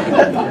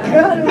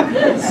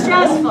 It's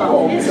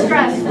stressful. It's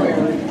stressful.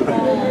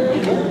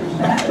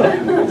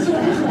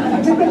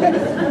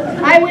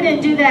 I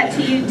wouldn't do that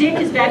to you. Dick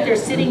is back there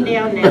sitting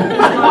down now. He's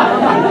going, oh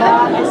my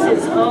God, this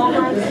is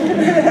over.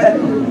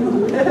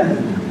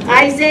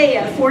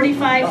 Isaiah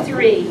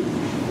 45:3.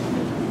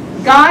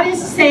 God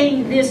is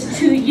saying this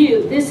to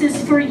you. This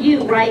is for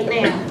you right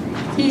now.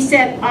 He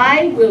said,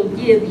 I will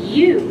give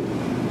you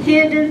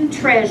hidden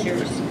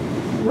treasures,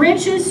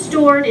 riches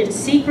stored in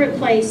secret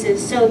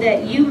places, so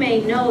that you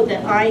may know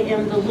that I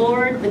am the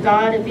Lord, the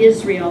God of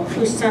Israel,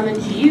 who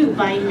summons you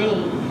by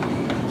name.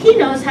 He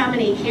knows how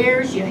many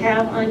hairs you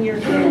have on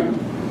your head.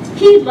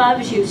 He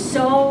loves you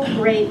so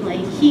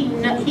greatly. He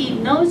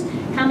knows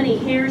how many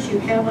hairs you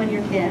have on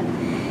your head.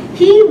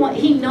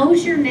 He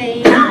knows your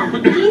name.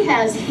 He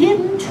has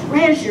hidden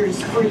treasures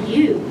for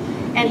you,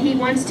 and he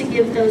wants to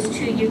give those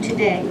to you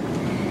today.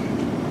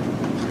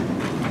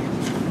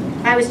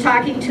 I was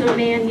talking to a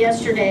man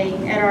yesterday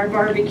at our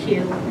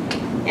barbecue,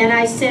 and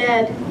I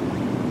said,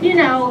 you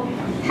know,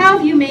 how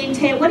have you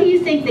maintained, what do you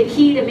think the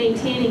key to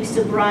maintaining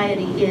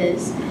sobriety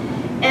is?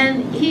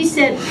 And he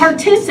said,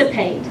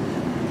 participate.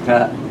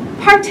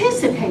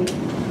 Participate.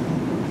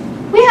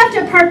 We have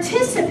to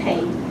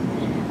participate.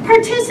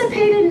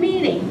 Participate in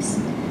meetings.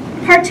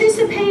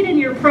 Participate in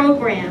your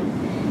program.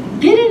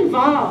 Get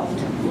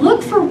involved.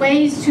 Look for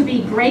ways to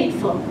be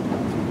grateful.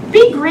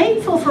 Be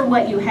grateful for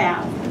what you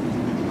have.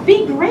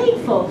 Be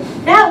grateful.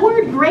 That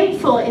word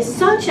grateful is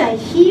such a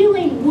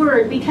healing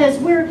word, because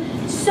we're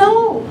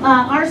so,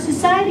 our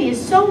society is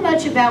so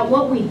much about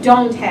what we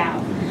don't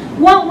have,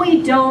 what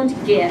we don't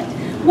get,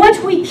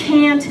 what we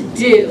can't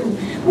do.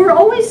 We're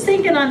always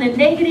thinking on the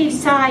negative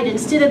side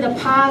instead of the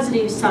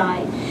positive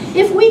side.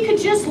 If we could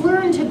just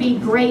learn to be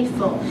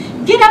grateful.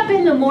 Get up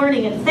in the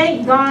morning and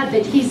thank God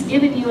that He's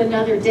given you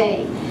another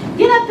day.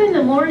 Get up in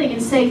the morning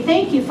and say,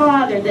 thank you,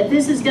 Father, that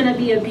this is going to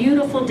be a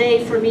beautiful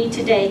day for me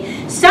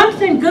today.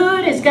 Something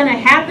good is going to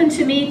happen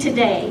to me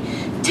today.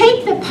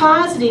 Take the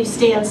positive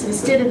stance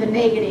instead of the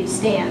negative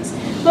stance.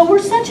 But we're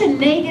such a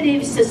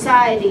negative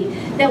society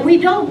that we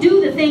don't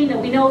do the thing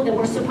that we know that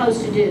we're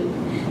supposed to do.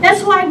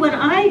 That's why when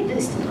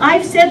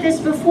I've said this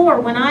before,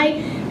 when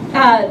I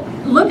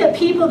look at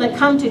people that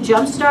come to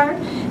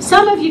Jumpstart,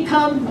 some of you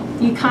come,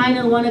 you kind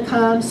of want to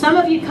come. Some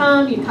of you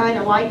come, you kind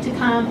of like to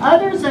come.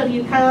 Others of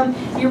you come,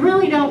 you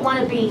really don't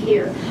want to be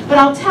here. But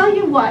I'll tell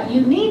you what,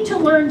 you need to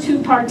learn to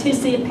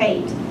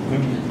participate.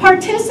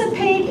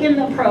 Participate in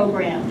the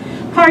program.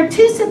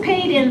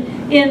 Participate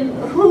in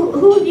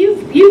who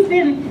you've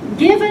been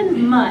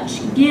given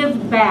much,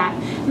 give back.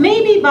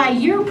 Maybe by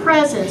your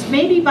presence,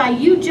 maybe by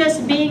you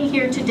just being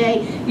here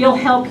today, you'll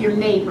help your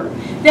neighbor.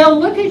 They'll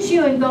look at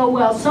you and go,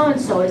 well,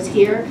 so-and-so is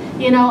here.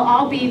 You know,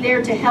 I'll be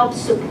there to help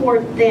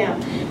support them.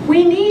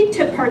 We need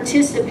to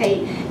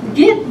participate,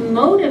 get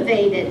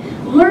motivated,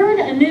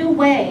 learn a new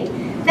way.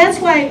 That's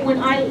why when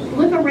I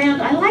look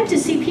around, I like to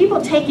see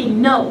people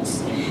taking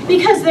notes.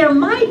 Because there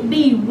might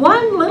be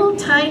one little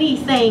tiny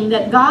thing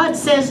that God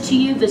says to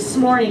you this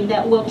morning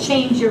that will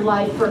change your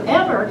life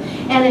forever.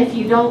 And if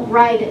you don't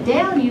write it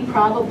down, you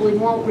probably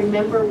won't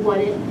remember what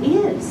it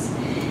is.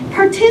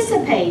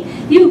 Participate.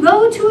 You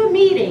go to a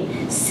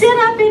meeting, sit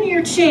up in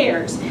your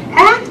chairs,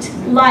 act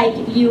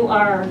like you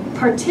are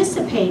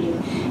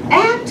participating.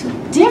 Act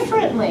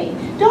differently.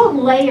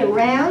 Don't lay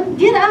around.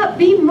 Get up.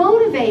 Be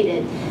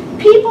motivated.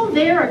 People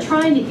there are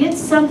trying to get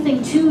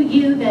something to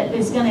you that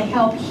is going to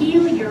help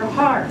heal your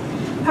heart.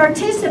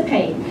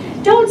 Participate.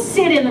 Don't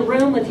sit in the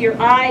room with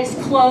your eyes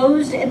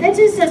closed. That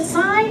is a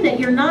sign that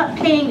you're not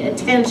paying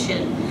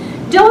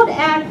attention. Don't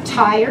act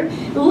tired.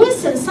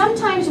 Listen,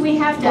 sometimes we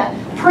have to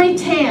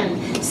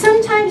pretend.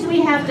 Sometimes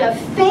we have to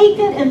fake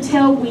it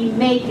until we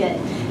make it.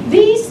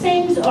 These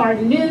things are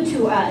new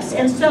to us,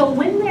 and so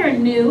when they're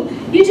new,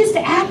 you just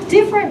act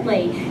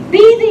differently.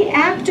 Be the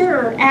actor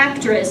or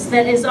actress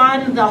that is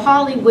on the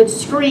Hollywood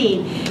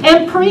screen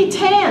and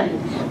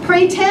pretend.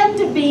 Pretend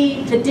to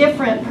be the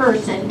different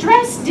person.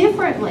 Dress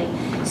differently.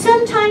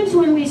 Sometimes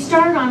when we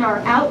start on our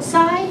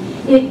outside,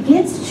 it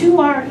gets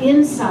to our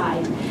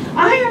inside.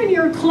 Iron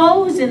your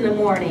clothes in the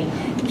morning.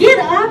 Get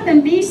up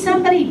and be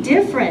somebody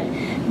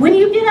different. When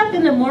you get up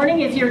in the morning,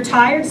 if you're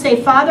tired,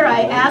 say, Father,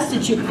 I ask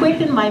that you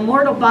quicken my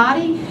mortal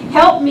body.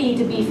 Help me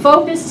to be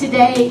focused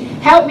today.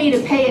 Help me to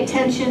pay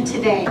attention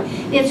today.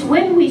 It's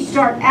when we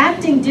start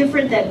acting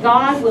different that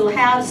God will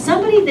have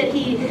somebody that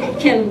He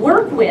can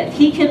work with.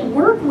 He can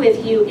work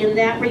with you in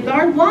that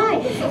regard.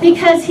 Why?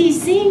 Because He's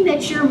seeing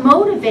that you're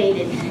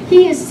motivated.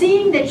 He is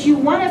seeing that you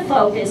want to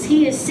focus.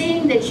 He is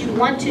seeing that you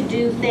want to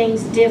do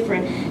things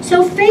different.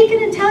 So fake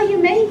it until you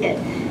make it.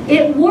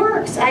 It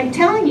works. I'm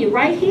telling you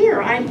right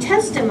here. I'm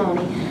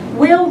testimony.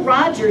 Will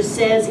Rogers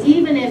says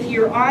even if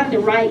you're on the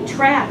right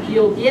track,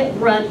 you'll get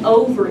run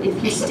over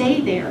if you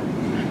stay there.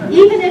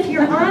 Even if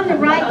you're on the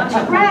right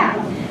track,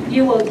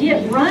 you will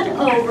get run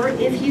over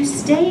if you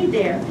stay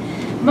there.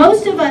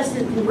 Most of us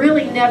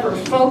really never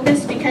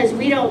focus because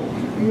we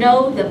don't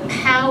know the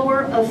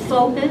power of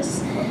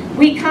focus.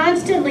 We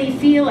constantly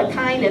feel a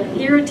kind of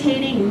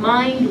irritating,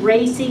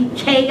 mind-racing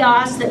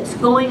chaos that's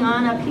going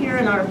on up here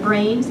in our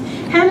brains.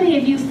 How many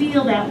of you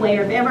feel that way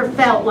or have ever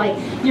felt like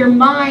your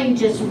mind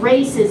just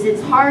races?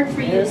 It's hard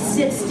for you to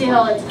sit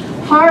still. It's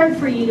hard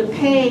for you to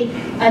pay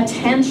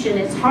attention.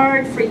 It's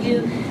hard for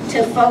you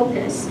to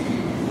focus.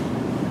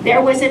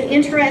 There was an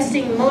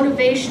interesting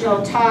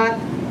motivational talk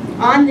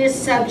on this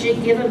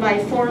subject given by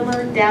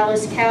former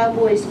Dallas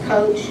Cowboys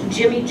coach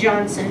Jimmy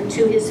Johnson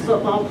to his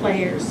football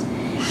players.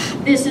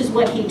 This is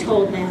what he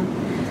told them.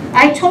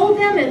 I told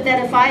them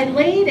that if I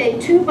laid a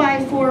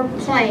 2x4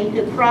 plank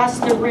across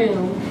the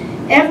room,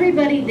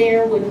 everybody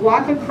there would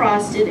walk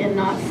across it and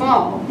not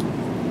fall,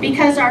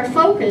 because our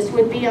focus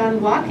would be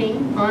on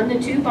walking on the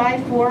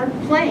 2x4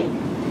 plank.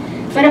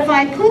 But if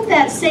I put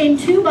that same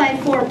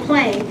 2x4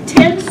 plank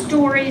 10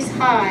 stories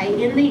high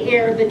in the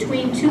air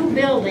between two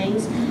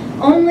buildings,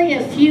 only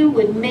a few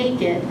would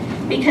make it,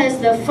 because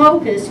the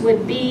focus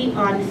would be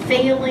on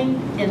failing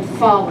and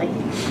falling.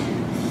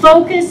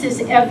 Focus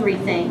is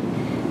everything.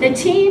 The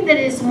team that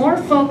is more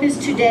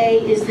focused today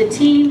is the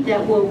team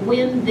that will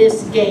win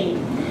this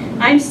game.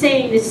 I'm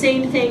saying the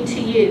same thing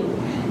to you.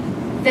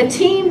 The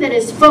team that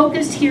is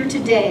focused here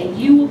today,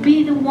 you will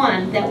be the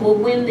one that will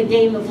win the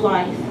game of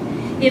life.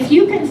 If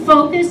you can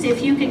focus,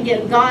 if you can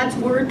get God's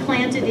word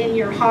planted in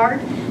your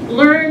heart,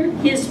 learn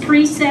His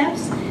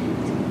precepts,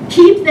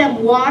 keep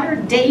them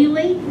watered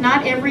daily,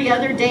 not every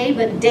other day,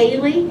 but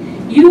daily,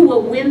 you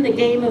will win the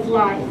game of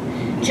life.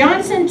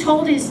 Johnson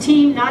told his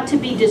team not to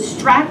be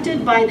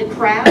distracted by the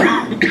crowd.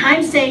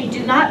 I'm saying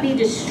do not be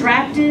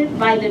distracted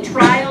by the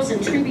trials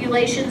and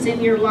tribulations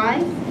in your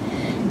life.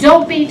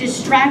 Don't be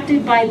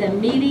distracted by the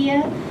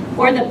media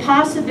or the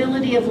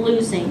possibility of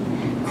losing.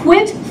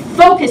 Quit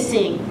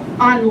focusing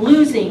on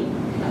losing.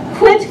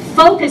 Quit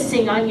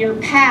focusing on your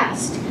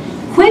past.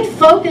 Quit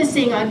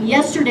focusing on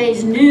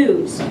yesterday's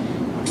news.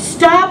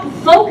 Stop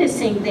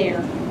focusing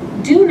there.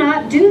 Do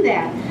not do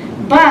that.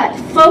 But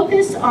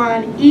focus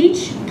on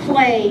each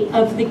play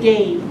of the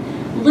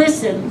game.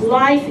 Listen,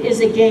 life is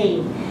a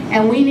game,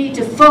 and we need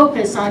to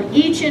focus on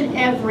each and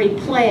every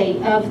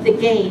play of the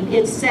game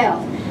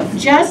itself,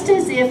 just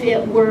as if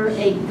it were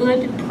a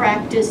good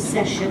practice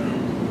session.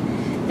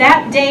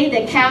 That day,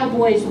 the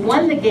Cowboys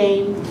won the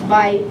game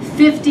by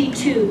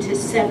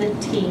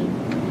 52-17.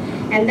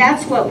 And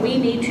that's what we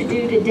need to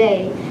do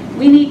today.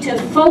 We need to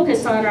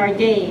focus on our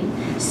game.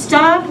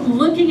 Stop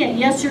looking at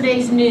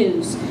yesterday's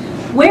news.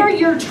 Where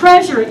your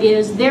treasure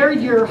is, there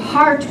your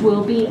heart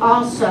will be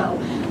also.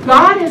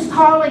 God is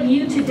calling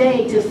you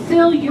today to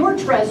fill your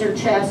treasure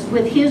chest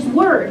with His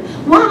Word.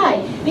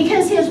 Why?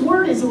 Because His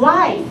Word is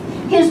life.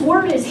 His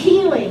Word is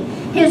healing.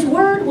 His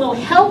Word will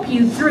help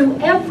you through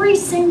every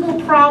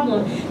single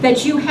problem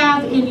that you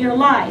have in your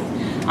life.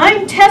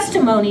 I'm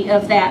testimony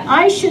of that.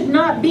 I should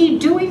not be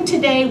doing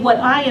today what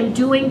I am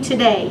doing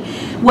today.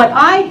 What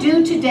I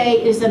do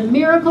today is a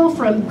miracle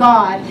from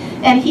God,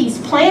 and He's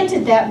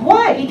planted that.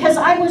 Why? Because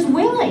I was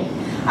willing.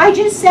 I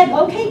just said,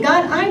 okay,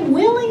 God, I'm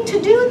willing to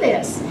do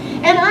this.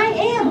 And I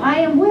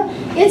am willing.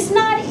 It's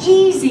not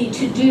easy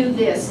to do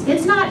this.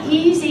 It's not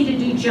easy to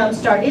do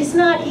Jumpstart. It's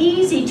not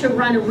easy to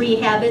run a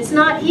rehab. It's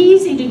not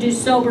easy to do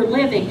sober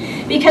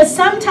living. Because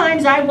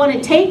sometimes I want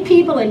to take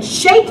people and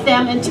shake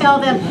them and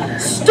tell them,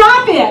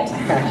 stop it.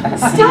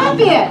 Stop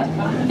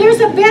it. There's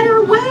a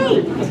better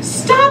way.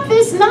 Stop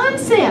this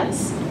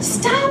nonsense.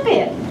 Stop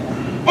it.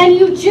 And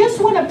you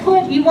just want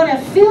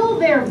to fill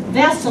their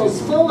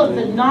vessels full of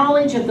the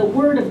knowledge of the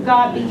Word of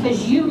God,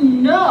 because you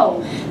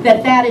know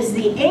that that is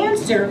the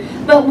answer.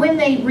 But when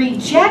they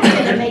reject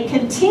it and they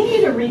continue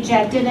to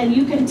reject it, and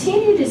you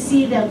continue to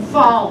see them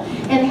fall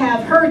and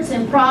have hurts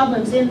and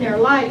problems in their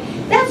life,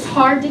 that's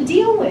hard to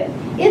deal with.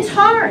 It's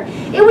hard.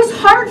 It was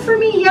hard for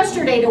me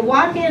yesterday to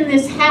walk in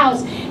this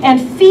house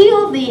and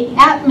feel the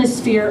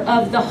atmosphere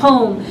of the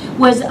home.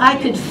 I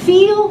could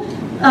feel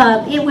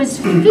it was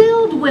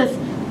filled with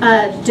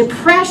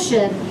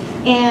depression,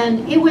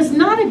 and it was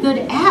not a good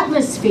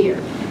atmosphere.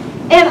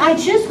 And I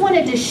just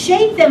wanted to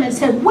shake them and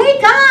say,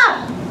 wake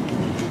up!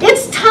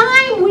 It's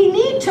time. We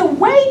need to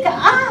wake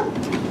up.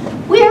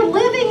 We are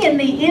living in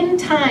the end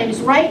times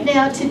right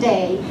now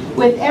today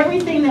with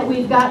everything that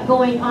we've got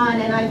going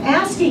on, and I'm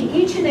asking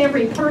each and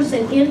every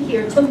person in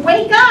here to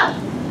wake up.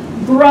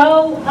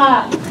 Grow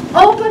up.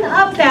 Open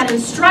up that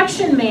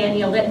instruction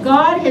manual that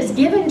God has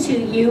given to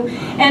you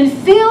and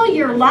fill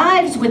your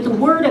lives with the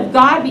Word of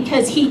God,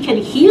 because He can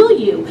heal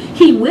you.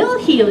 He will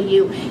heal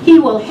you. He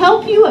will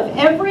help you of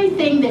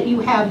everything that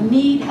you have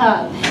need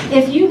of.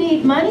 If you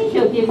need money,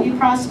 He'll give you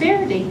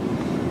prosperity.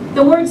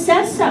 The Word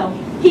says so.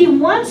 He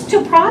wants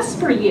to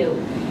prosper you.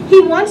 He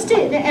wants to,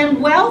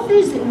 and wealth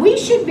is, we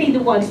should be the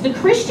ones, the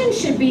Christians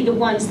should be the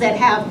ones that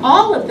have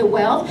all of the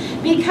wealth,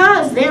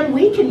 because then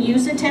we can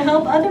use it to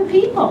help other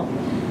people.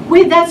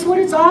 That's what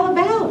it's all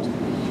about.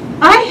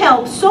 I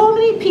help so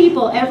many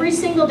people every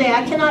single day.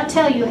 I cannot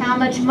tell you how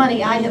much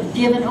money I have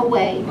given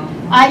away.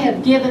 I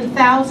have given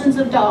thousands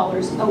of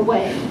dollars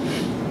away.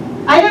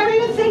 I don't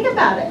even think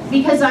about it,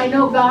 because I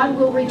know God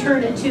will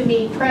return it to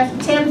me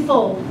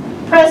tenfold.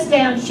 Pressed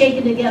down,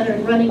 shaken together,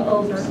 and running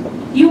over.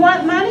 You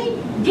want money?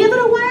 Give it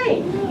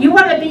away. You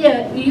want to be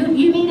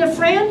you need a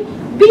friend?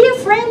 Be a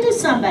friend to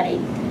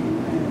somebody.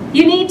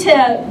 You need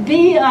to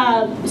be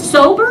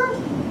sober?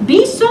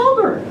 Be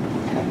sober.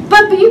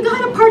 But you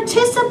got to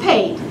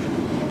participate.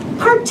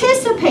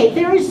 Participate.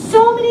 There is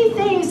so many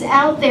things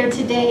out there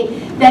today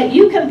that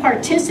you can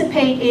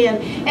participate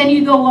in, and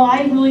you go, well,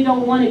 I really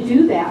don't want to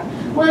do that.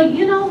 Well,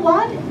 you know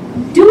what?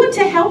 Do it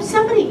to help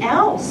somebody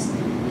else.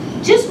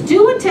 Just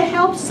do it to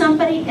help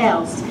somebody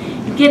else.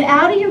 Get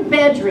out of your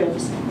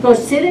bedrooms. Go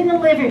sit in the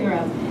living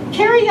room.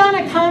 Carry on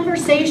a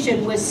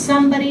conversation with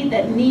somebody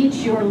that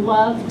needs your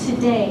love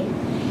today.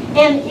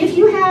 And if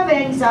you have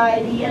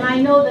anxiety, and I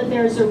know that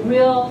there's a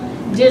real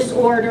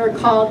disorder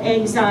called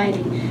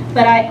anxiety,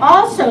 but I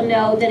also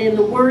know that in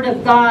the Word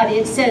of God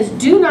it says,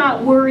 do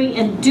not worry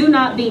and do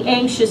not be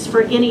anxious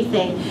for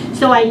anything.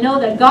 So I know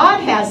that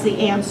God has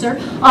the answer.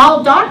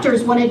 All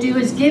doctors want to do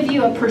is give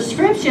you a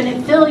prescription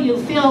and fill you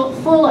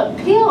full of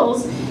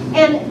pills,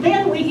 and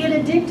then we get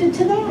addicted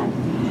to that.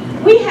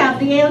 We have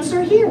the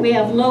answer here. We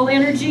have low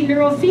energy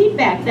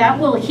neurofeedback. That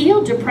will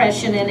heal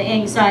depression and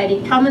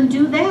anxiety. Come and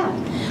do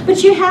that.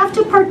 But you have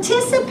to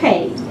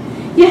participate.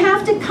 You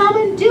have to come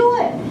and do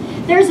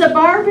it. There's a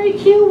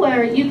barbecue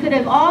where you could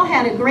have all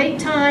had a great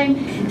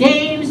time,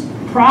 games,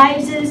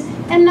 prizes,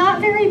 and not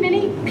very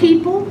many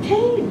people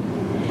came.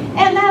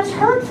 And that's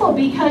hurtful,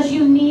 because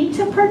you need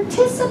to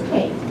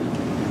participate.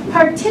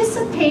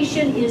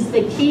 Participation is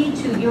the key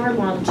to your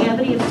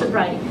longevity of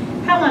sobriety.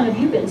 How long have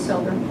you been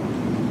sober?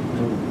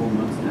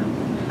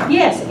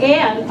 Yes,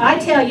 and I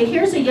tell you,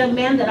 here's a young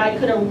man that I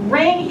could have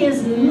wrung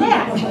his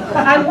neck.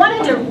 I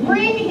wanted to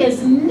wring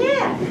his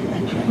neck.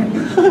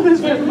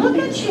 And look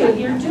at you.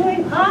 You're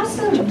doing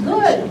awesome.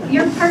 Good.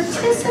 You're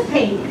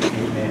participating.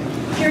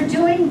 You're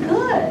doing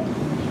good.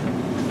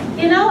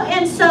 You know,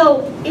 and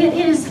so it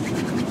is.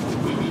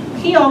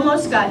 He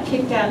almost got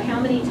kicked out how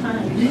many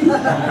times?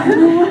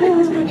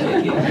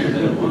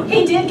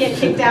 He did get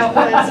kicked out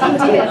once. He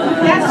did.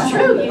 That's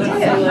true. You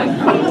did. He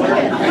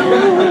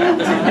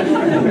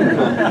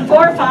did.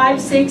 4,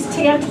 5, 6,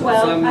 10,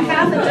 12, a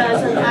half a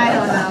dozen. I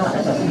don't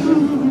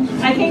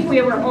know. I think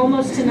we were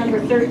almost to number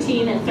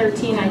 13, and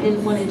 13 I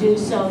didn't want to do,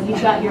 so you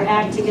got your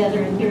act together,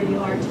 and here you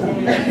are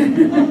today.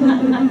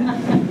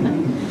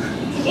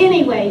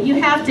 Anyway, you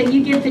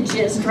get the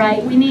gist,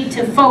 right? We need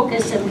to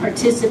focus and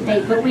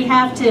participate, but we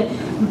have to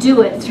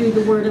do it through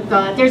the Word of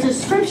God. There's a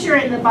scripture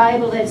in the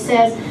Bible that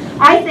says,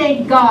 I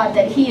thank God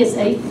that He is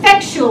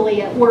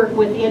effectually at work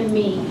within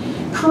me,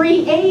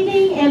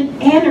 creating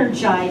and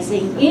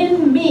energizing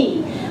in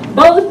me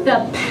both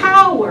the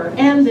power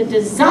and the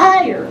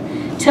desire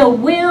to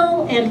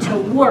will and to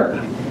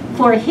work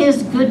for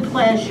His good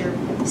pleasure,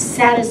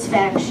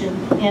 satisfaction,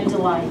 and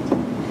delight.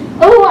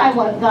 Oh, I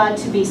want God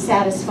to be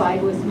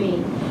satisfied with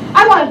me.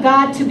 I want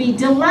God to be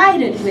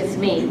delighted with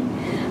me.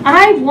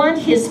 I want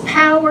His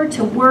power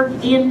to work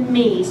in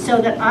me so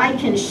that I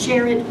can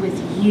share it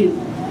with you.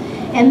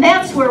 And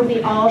that's where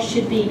we all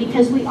should be,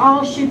 because we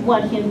all should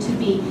want Him to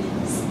be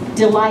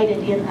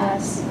delighted in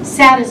us,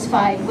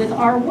 satisfied with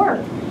our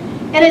work.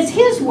 And it's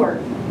His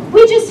work.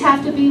 We just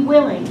have to be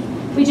willing.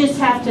 We just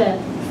have to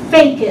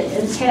fake it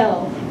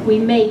until we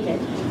make it.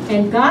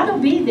 And God will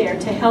be there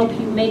to help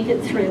you make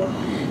it through.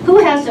 Who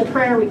has a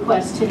prayer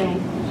request today?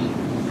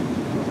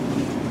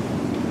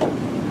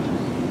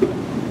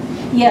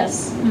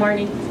 Yes,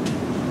 Marty.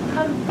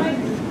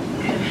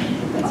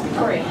 That's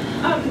Victoria.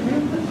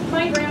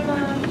 My grandma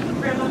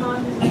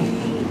is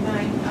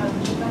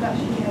 89. She found out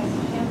she has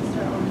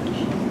cancer on her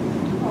chin.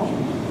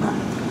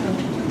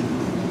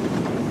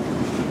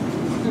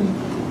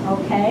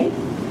 Okay.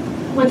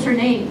 What's her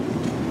name?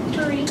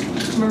 Marie.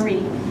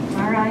 Marie.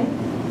 All right.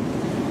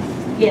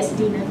 Yes,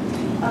 Dina.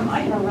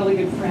 I have a really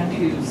good friend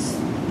who's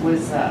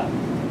was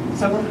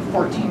sober for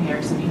 14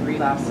 years and he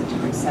relapsed. It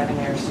took him 7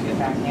 years to get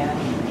back in.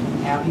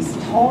 Now he's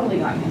totally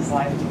gotten his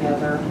life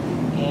together,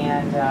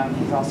 and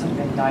he's also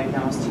been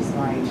diagnosed. He's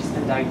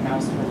been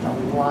diagnosed with a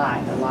lot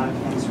of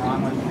things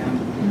wrong with him.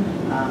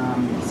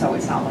 So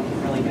it's not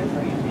looking really good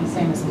for him. His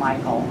name is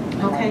Michael.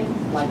 Okay.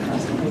 I'd like for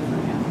us to pray for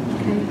him.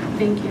 Okay.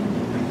 Thank you.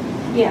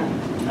 Yeah.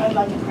 I'd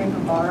like to pray for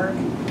Barb.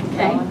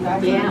 Okay.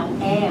 Yeah.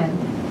 And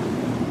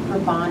for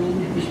Bonnie,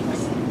 who's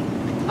sick.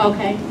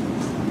 Okay.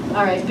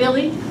 All right,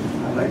 Billy.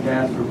 I'd like to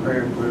ask for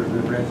prayer for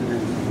the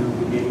residents of New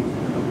Beginnings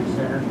Recovery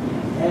Center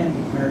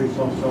and Mary's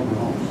Soul Sober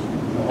Homes.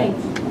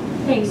 Thanks.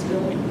 Thanks,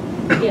 Billy.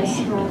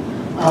 Yes, Ron.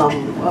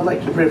 I'd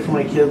like to pray for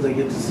my kids. I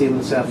get to see them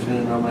this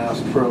afternoon. I'm going to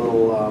ask for a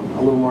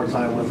little more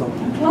time with them.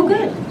 Oh,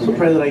 good. So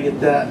pray that I get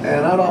that.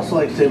 And I'd also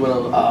like to say what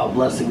a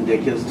blessing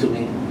Dick is to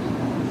me.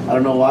 I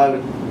don't know why,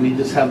 but we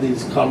just have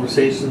these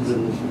conversations,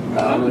 and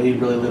I don't know, he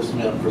really lifts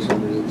me up for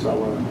some reason. So I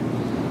want to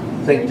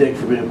thank Dick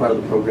for being a part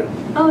of the program.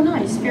 Oh,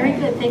 nice. Very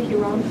good. Thank you,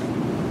 Ron.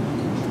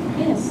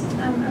 Yes.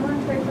 I want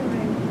to pray for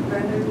my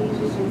brother. He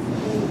just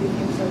recently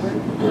became sober.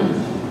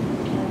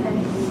 And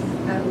he's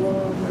at a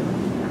little over.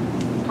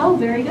 Oh,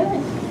 very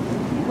good.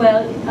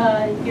 Well,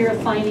 you're a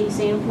fine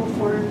example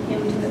for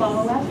him to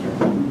follow after.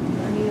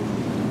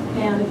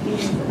 And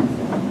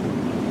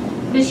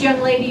this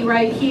young lady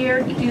right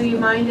here, do you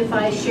mind if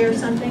I share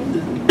something?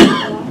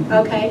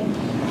 Okay.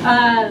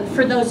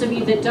 For those of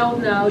you that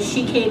don't know,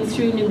 she came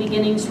through New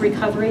Beginnings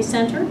Recovery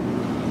Center.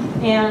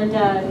 And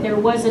there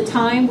was a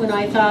time when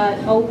I thought,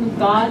 oh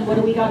God, what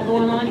do we got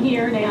going on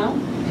here now?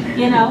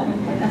 You know?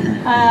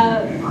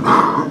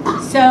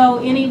 So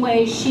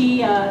anyway,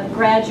 she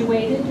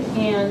graduated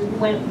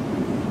and went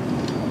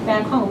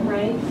back home,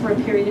 right, for a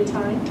period of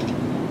time.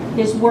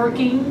 Is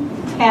working,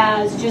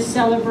 has just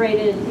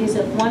celebrated, is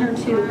it 1 or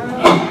 2?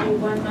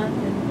 1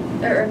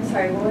 month, or I'm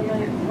sorry,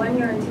 1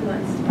 year and 2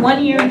 months.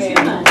 1 year and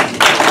 2 months.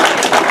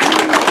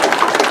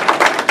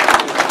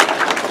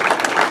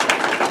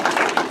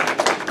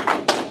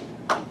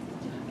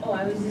 Oh,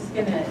 I was just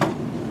gonna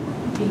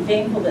be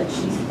thankful that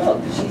she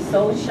spoke. She's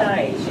so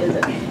shy. She has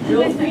a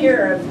real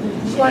fear of,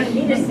 she wanted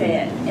me to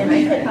say it, and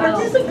I said,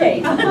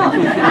 participate.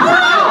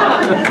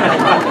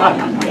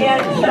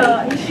 And so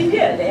she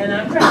did, and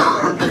I'm proud of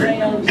her, because I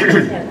know she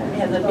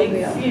has a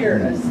big fear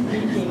of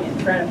speaking in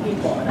front of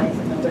people, and I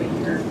said, nobody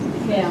here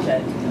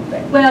should.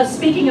 Well,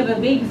 speaking of a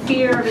big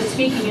fear of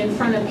speaking in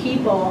front of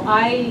people,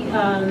 I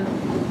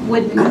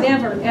would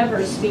never,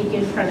 ever speak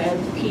in front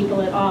of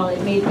people at all.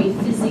 It made me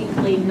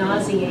physically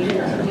nauseated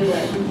to do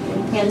it.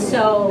 And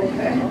so,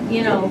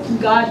 you know,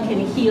 God can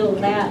heal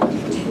that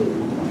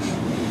too.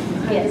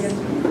 Yes.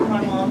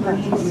 My mom,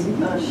 she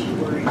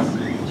worries.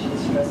 She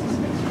stresses,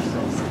 makes her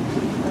so sick.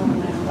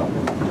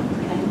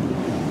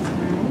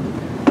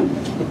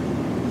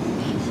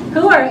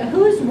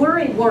 Who's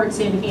worry warts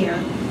in here?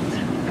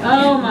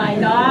 Oh my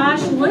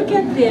gosh, look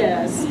at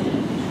this.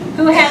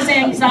 Who has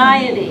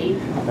anxiety?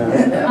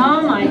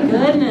 Oh my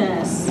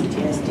goodness.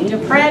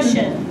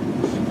 Depression.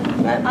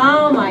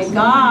 Oh my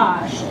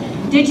gosh.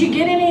 Did you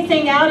get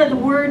anything out of the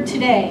word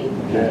today?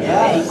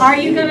 Yes. Are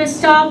you going to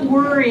stop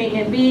worrying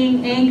and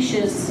being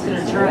anxious?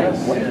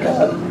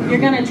 You're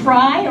going to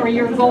try, or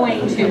you're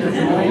going to?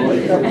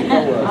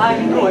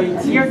 I'm going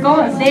to. You're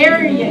going.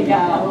 There you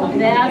go.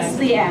 That's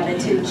the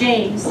attitude.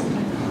 James.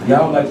 Yeah,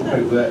 I would like to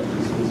pray for that.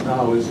 It's not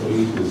always so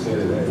easy to say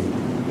that, hey,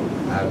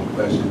 I have a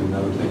question and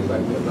other things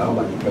like that. But I would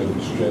like to pray for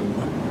strength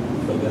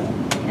for them.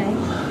 Okay.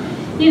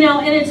 You know,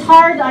 and it's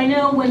hard, I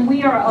know, when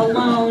we are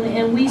alone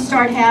and we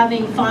start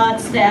having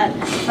thoughts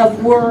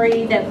of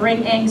worry that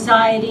bring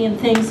anxiety and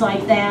things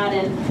like that,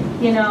 and,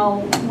 you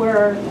know,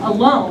 we're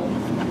alone.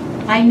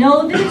 I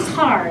know that it's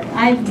hard.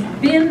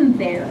 I've been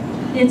there.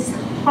 It's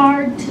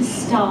hard to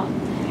stop,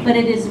 but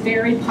it is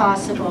very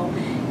possible.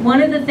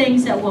 One of the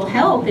things that will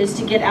help is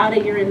to get out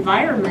of your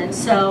environment.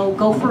 So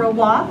go for a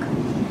walk.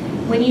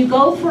 When you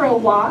go for a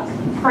walk,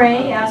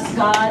 pray, ask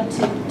God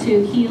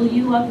to heal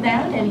you of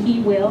that, and He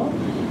will.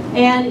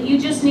 And you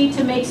just need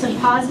to make some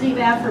positive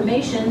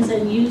affirmations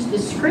and use the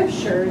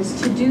scriptures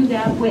to do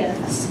that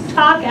with.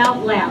 Talk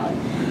out loud.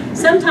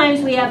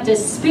 Sometimes we have to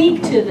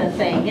speak to the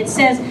thing. It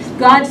says,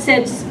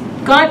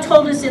 God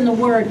told us in the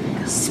Word,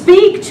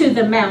 speak to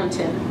the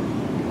mountain.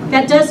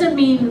 That doesn't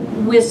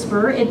mean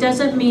whisper. It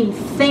doesn't mean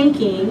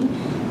thinking.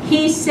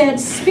 He said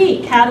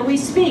speak. How do we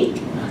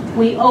speak?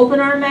 We open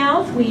our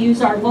mouth, we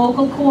use our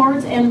vocal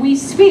cords, and we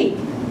speak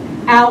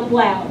out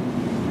loud.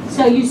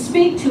 So you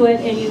speak to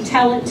it and you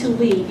tell it to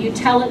leave. You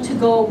tell it to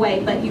go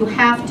away, but you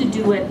have to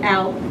do it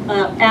out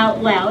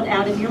loud,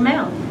 out of your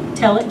mouth.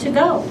 Tell it to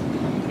go,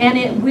 and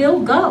it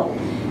will go.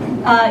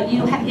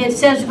 It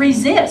says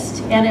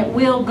resist, and it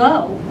will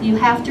go. You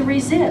have to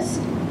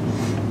resist.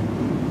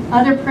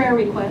 Other prayer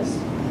requests?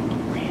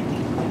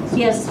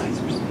 Yes.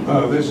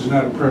 This is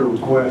not a prayer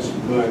request,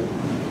 but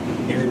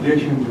in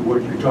addition to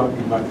what you're talking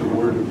about, the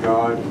Word of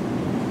God,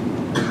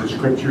 the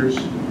Scriptures,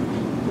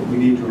 we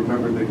need to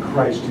remember that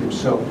Christ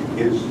Himself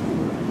is the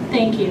Word.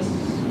 Thank you.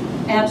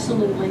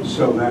 Absolutely.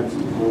 So that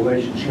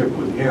relationship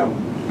with Him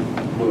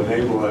will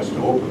enable us to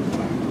open the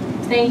Bible.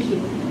 Thank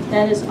you.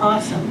 That is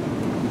awesome.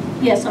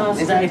 Yes,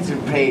 awesome. It's nice to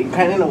pray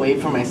kind of in a way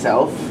for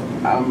myself.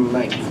 I'm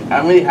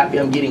really happy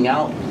I'm getting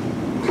out,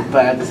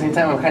 but at the same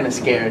time I'm kind of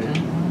scared.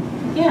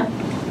 Yeah.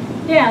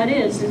 Yeah, it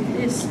is.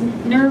 It's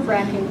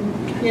nerve-wracking.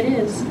 It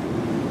is.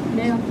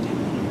 Yeah.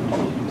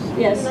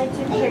 Yes. I'd like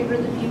to pray for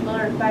the people who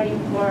are fighting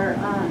for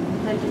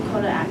the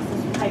Dakota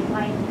Access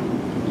Pipeline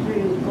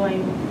through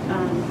going,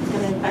 it's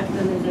going to affect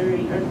the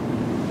Missouri, the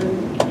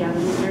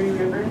Missouri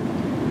River,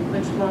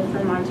 which flows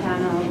from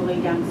Montana all the way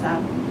down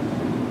south.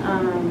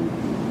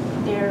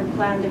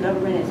 The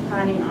government is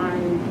planning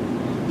on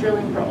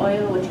drilling for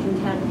oil, which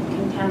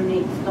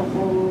contaminates the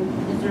whole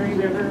Missouri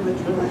River,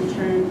 which will in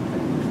turn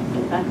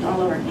affect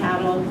all of our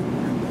cattle,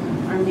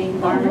 our main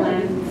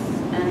farmlands,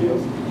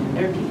 and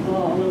there are people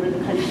all over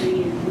the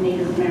country,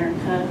 Native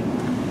America,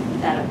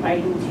 that are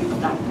fighting to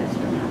stop this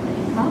from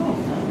happening. Oh.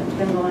 So it's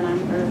been going on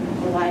for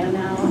a while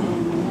now, and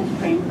I'm just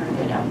praying for a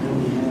good outcome.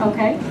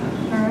 Okay.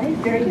 All right.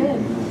 Very good.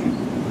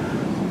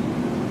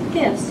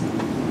 Yes.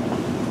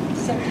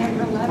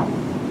 September 11th.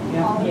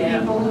 All the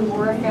people who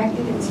were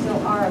affected and still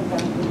are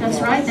affected. That's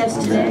right. That's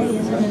today,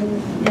 isn't it?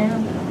 Yeah.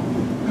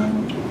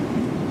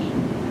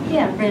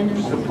 Yeah, Brandon.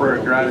 Just a prayer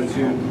of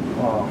gratitude.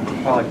 I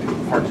like to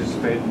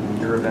participate in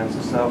your events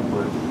and stuff,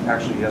 but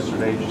actually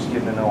yesterday just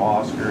getting to know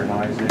Oscar and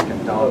Isaac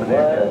and Dominic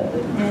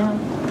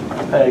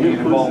and getting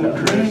involved with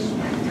Chris.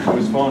 It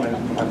was fun, and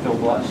I feel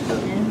blessed to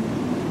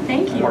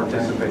Thank you.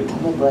 participate.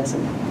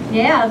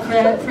 Yeah,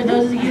 for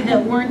those of you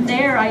that weren't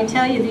there, I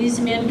tell you, these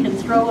men can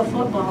throw a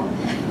football.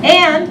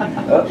 And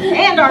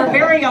our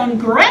very own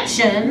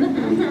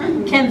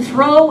Gretchen can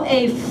throw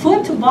a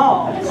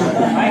football.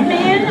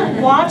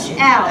 Men, watch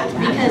out,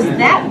 because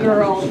that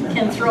girl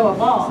can throw a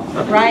ball.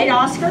 Right,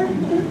 Oscar?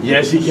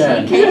 Yes, she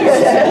can. She can.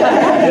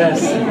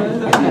 Yes.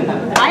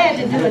 I had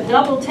to do a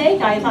double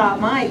take. I thought,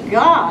 my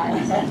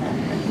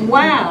God.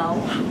 Wow.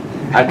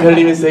 I couldn't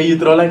even say you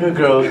throw like a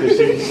girl because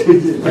she's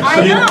too hard.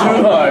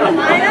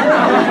 I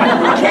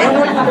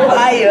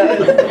know.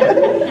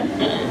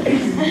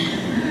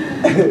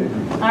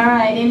 All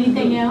right,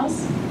 anything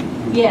else?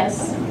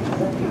 Yes.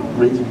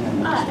 Raise your hand.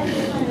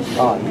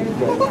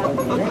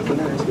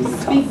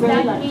 Speak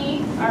really loud.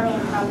 Stephanie, our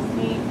own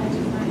housemate, I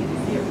just wanted to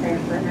say a prayer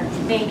for her.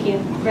 Thank you.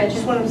 I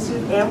just wanted to see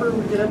if Amber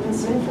would get up and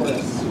sing for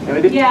us.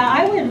 Yeah,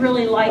 I would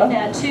really like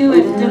that too,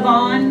 if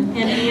Devon and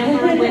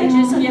Amber would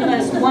just give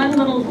us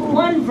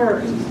one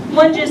verse.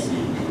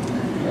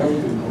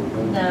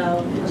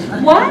 No.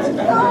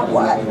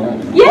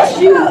 What? Yes,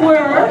 you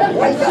were.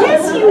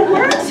 Yes, you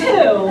were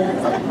too.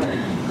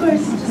 Of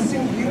course, just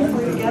sing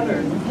beautifully together.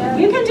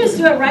 You can just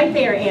do it right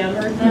there,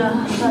 Amber.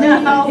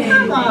 No,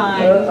 come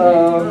on.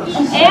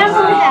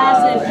 Amber has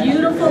a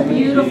beautiful,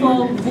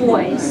 beautiful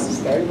voice.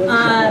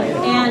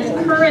 And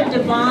her and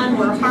Devon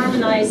were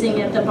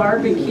harmonizing at the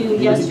barbecue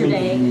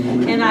yesterday,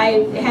 and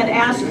I had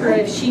asked her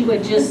if she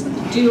would just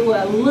do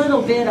a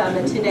little bit of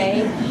it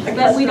today,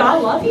 but we'd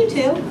all love you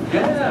to.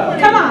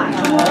 Come on.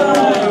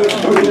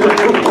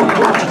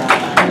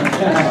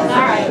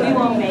 All right, we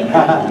won't make it.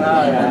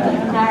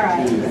 All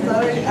right.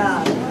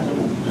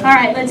 All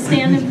right, let's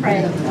stand and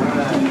pray.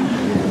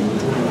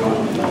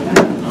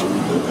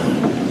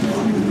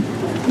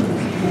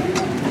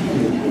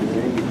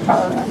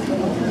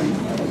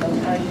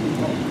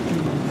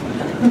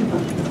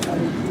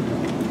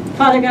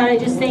 Father God, I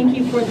just thank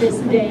you for this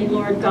day,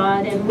 Lord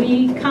God, and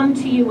we come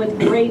to you with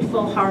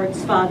grateful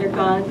hearts, Father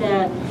God,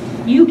 that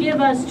you give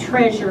us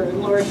treasure,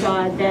 Lord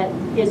God, that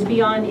is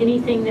beyond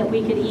anything that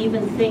we could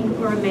even think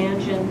or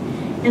imagine.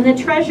 And the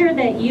treasure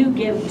that you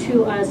give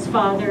to us,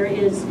 Father,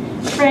 is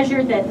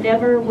treasure that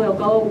never will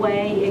go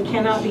away. It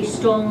cannot be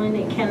stolen.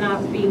 It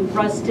cannot be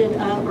rusted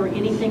up or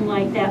anything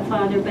like that,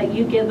 Father, but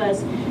you give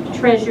us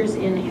treasures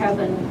in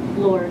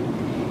heaven, Lord.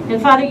 And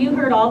Father, you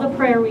heard all the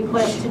prayer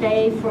requests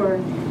today for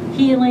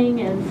healing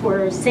and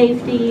for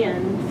safety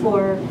and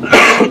for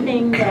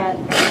everything that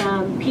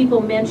people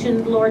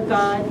mentioned, Lord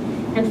God.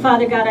 And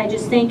Father God, I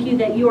just thank you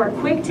that you are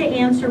quick to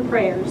answer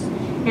prayers.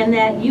 and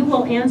that you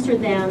will answer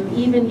them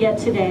even yet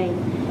today.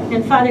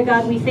 And Father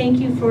God, we thank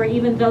you for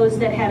even those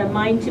that had a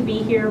mind to be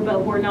here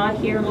but were not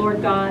here,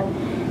 Lord God,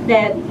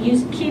 that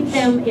you keep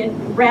them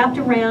wrapped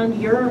around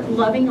your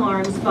loving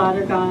arms,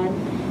 Father God,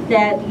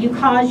 that you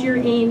cause your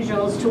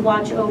angels to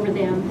watch over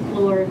them,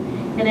 Lord.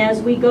 And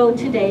as we go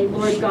today,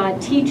 Lord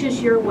God, teach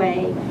us your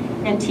way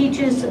and teach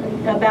us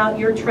about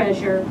your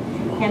treasure.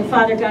 And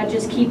Father God,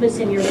 just keep us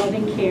in your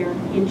loving care.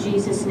 In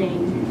Jesus'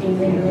 name,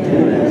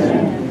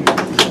 amen.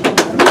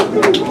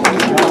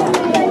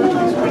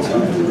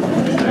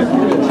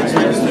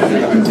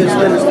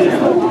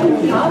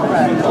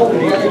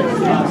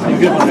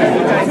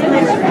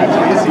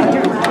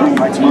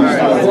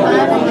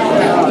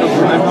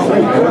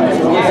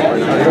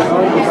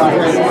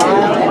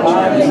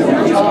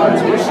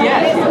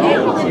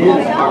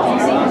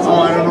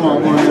 Oh, I don't know.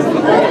 I'm going to.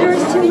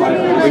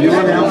 You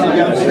want to help me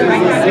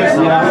downstairs?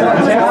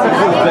 Yeah.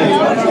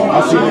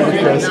 I'll see you,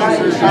 Chris.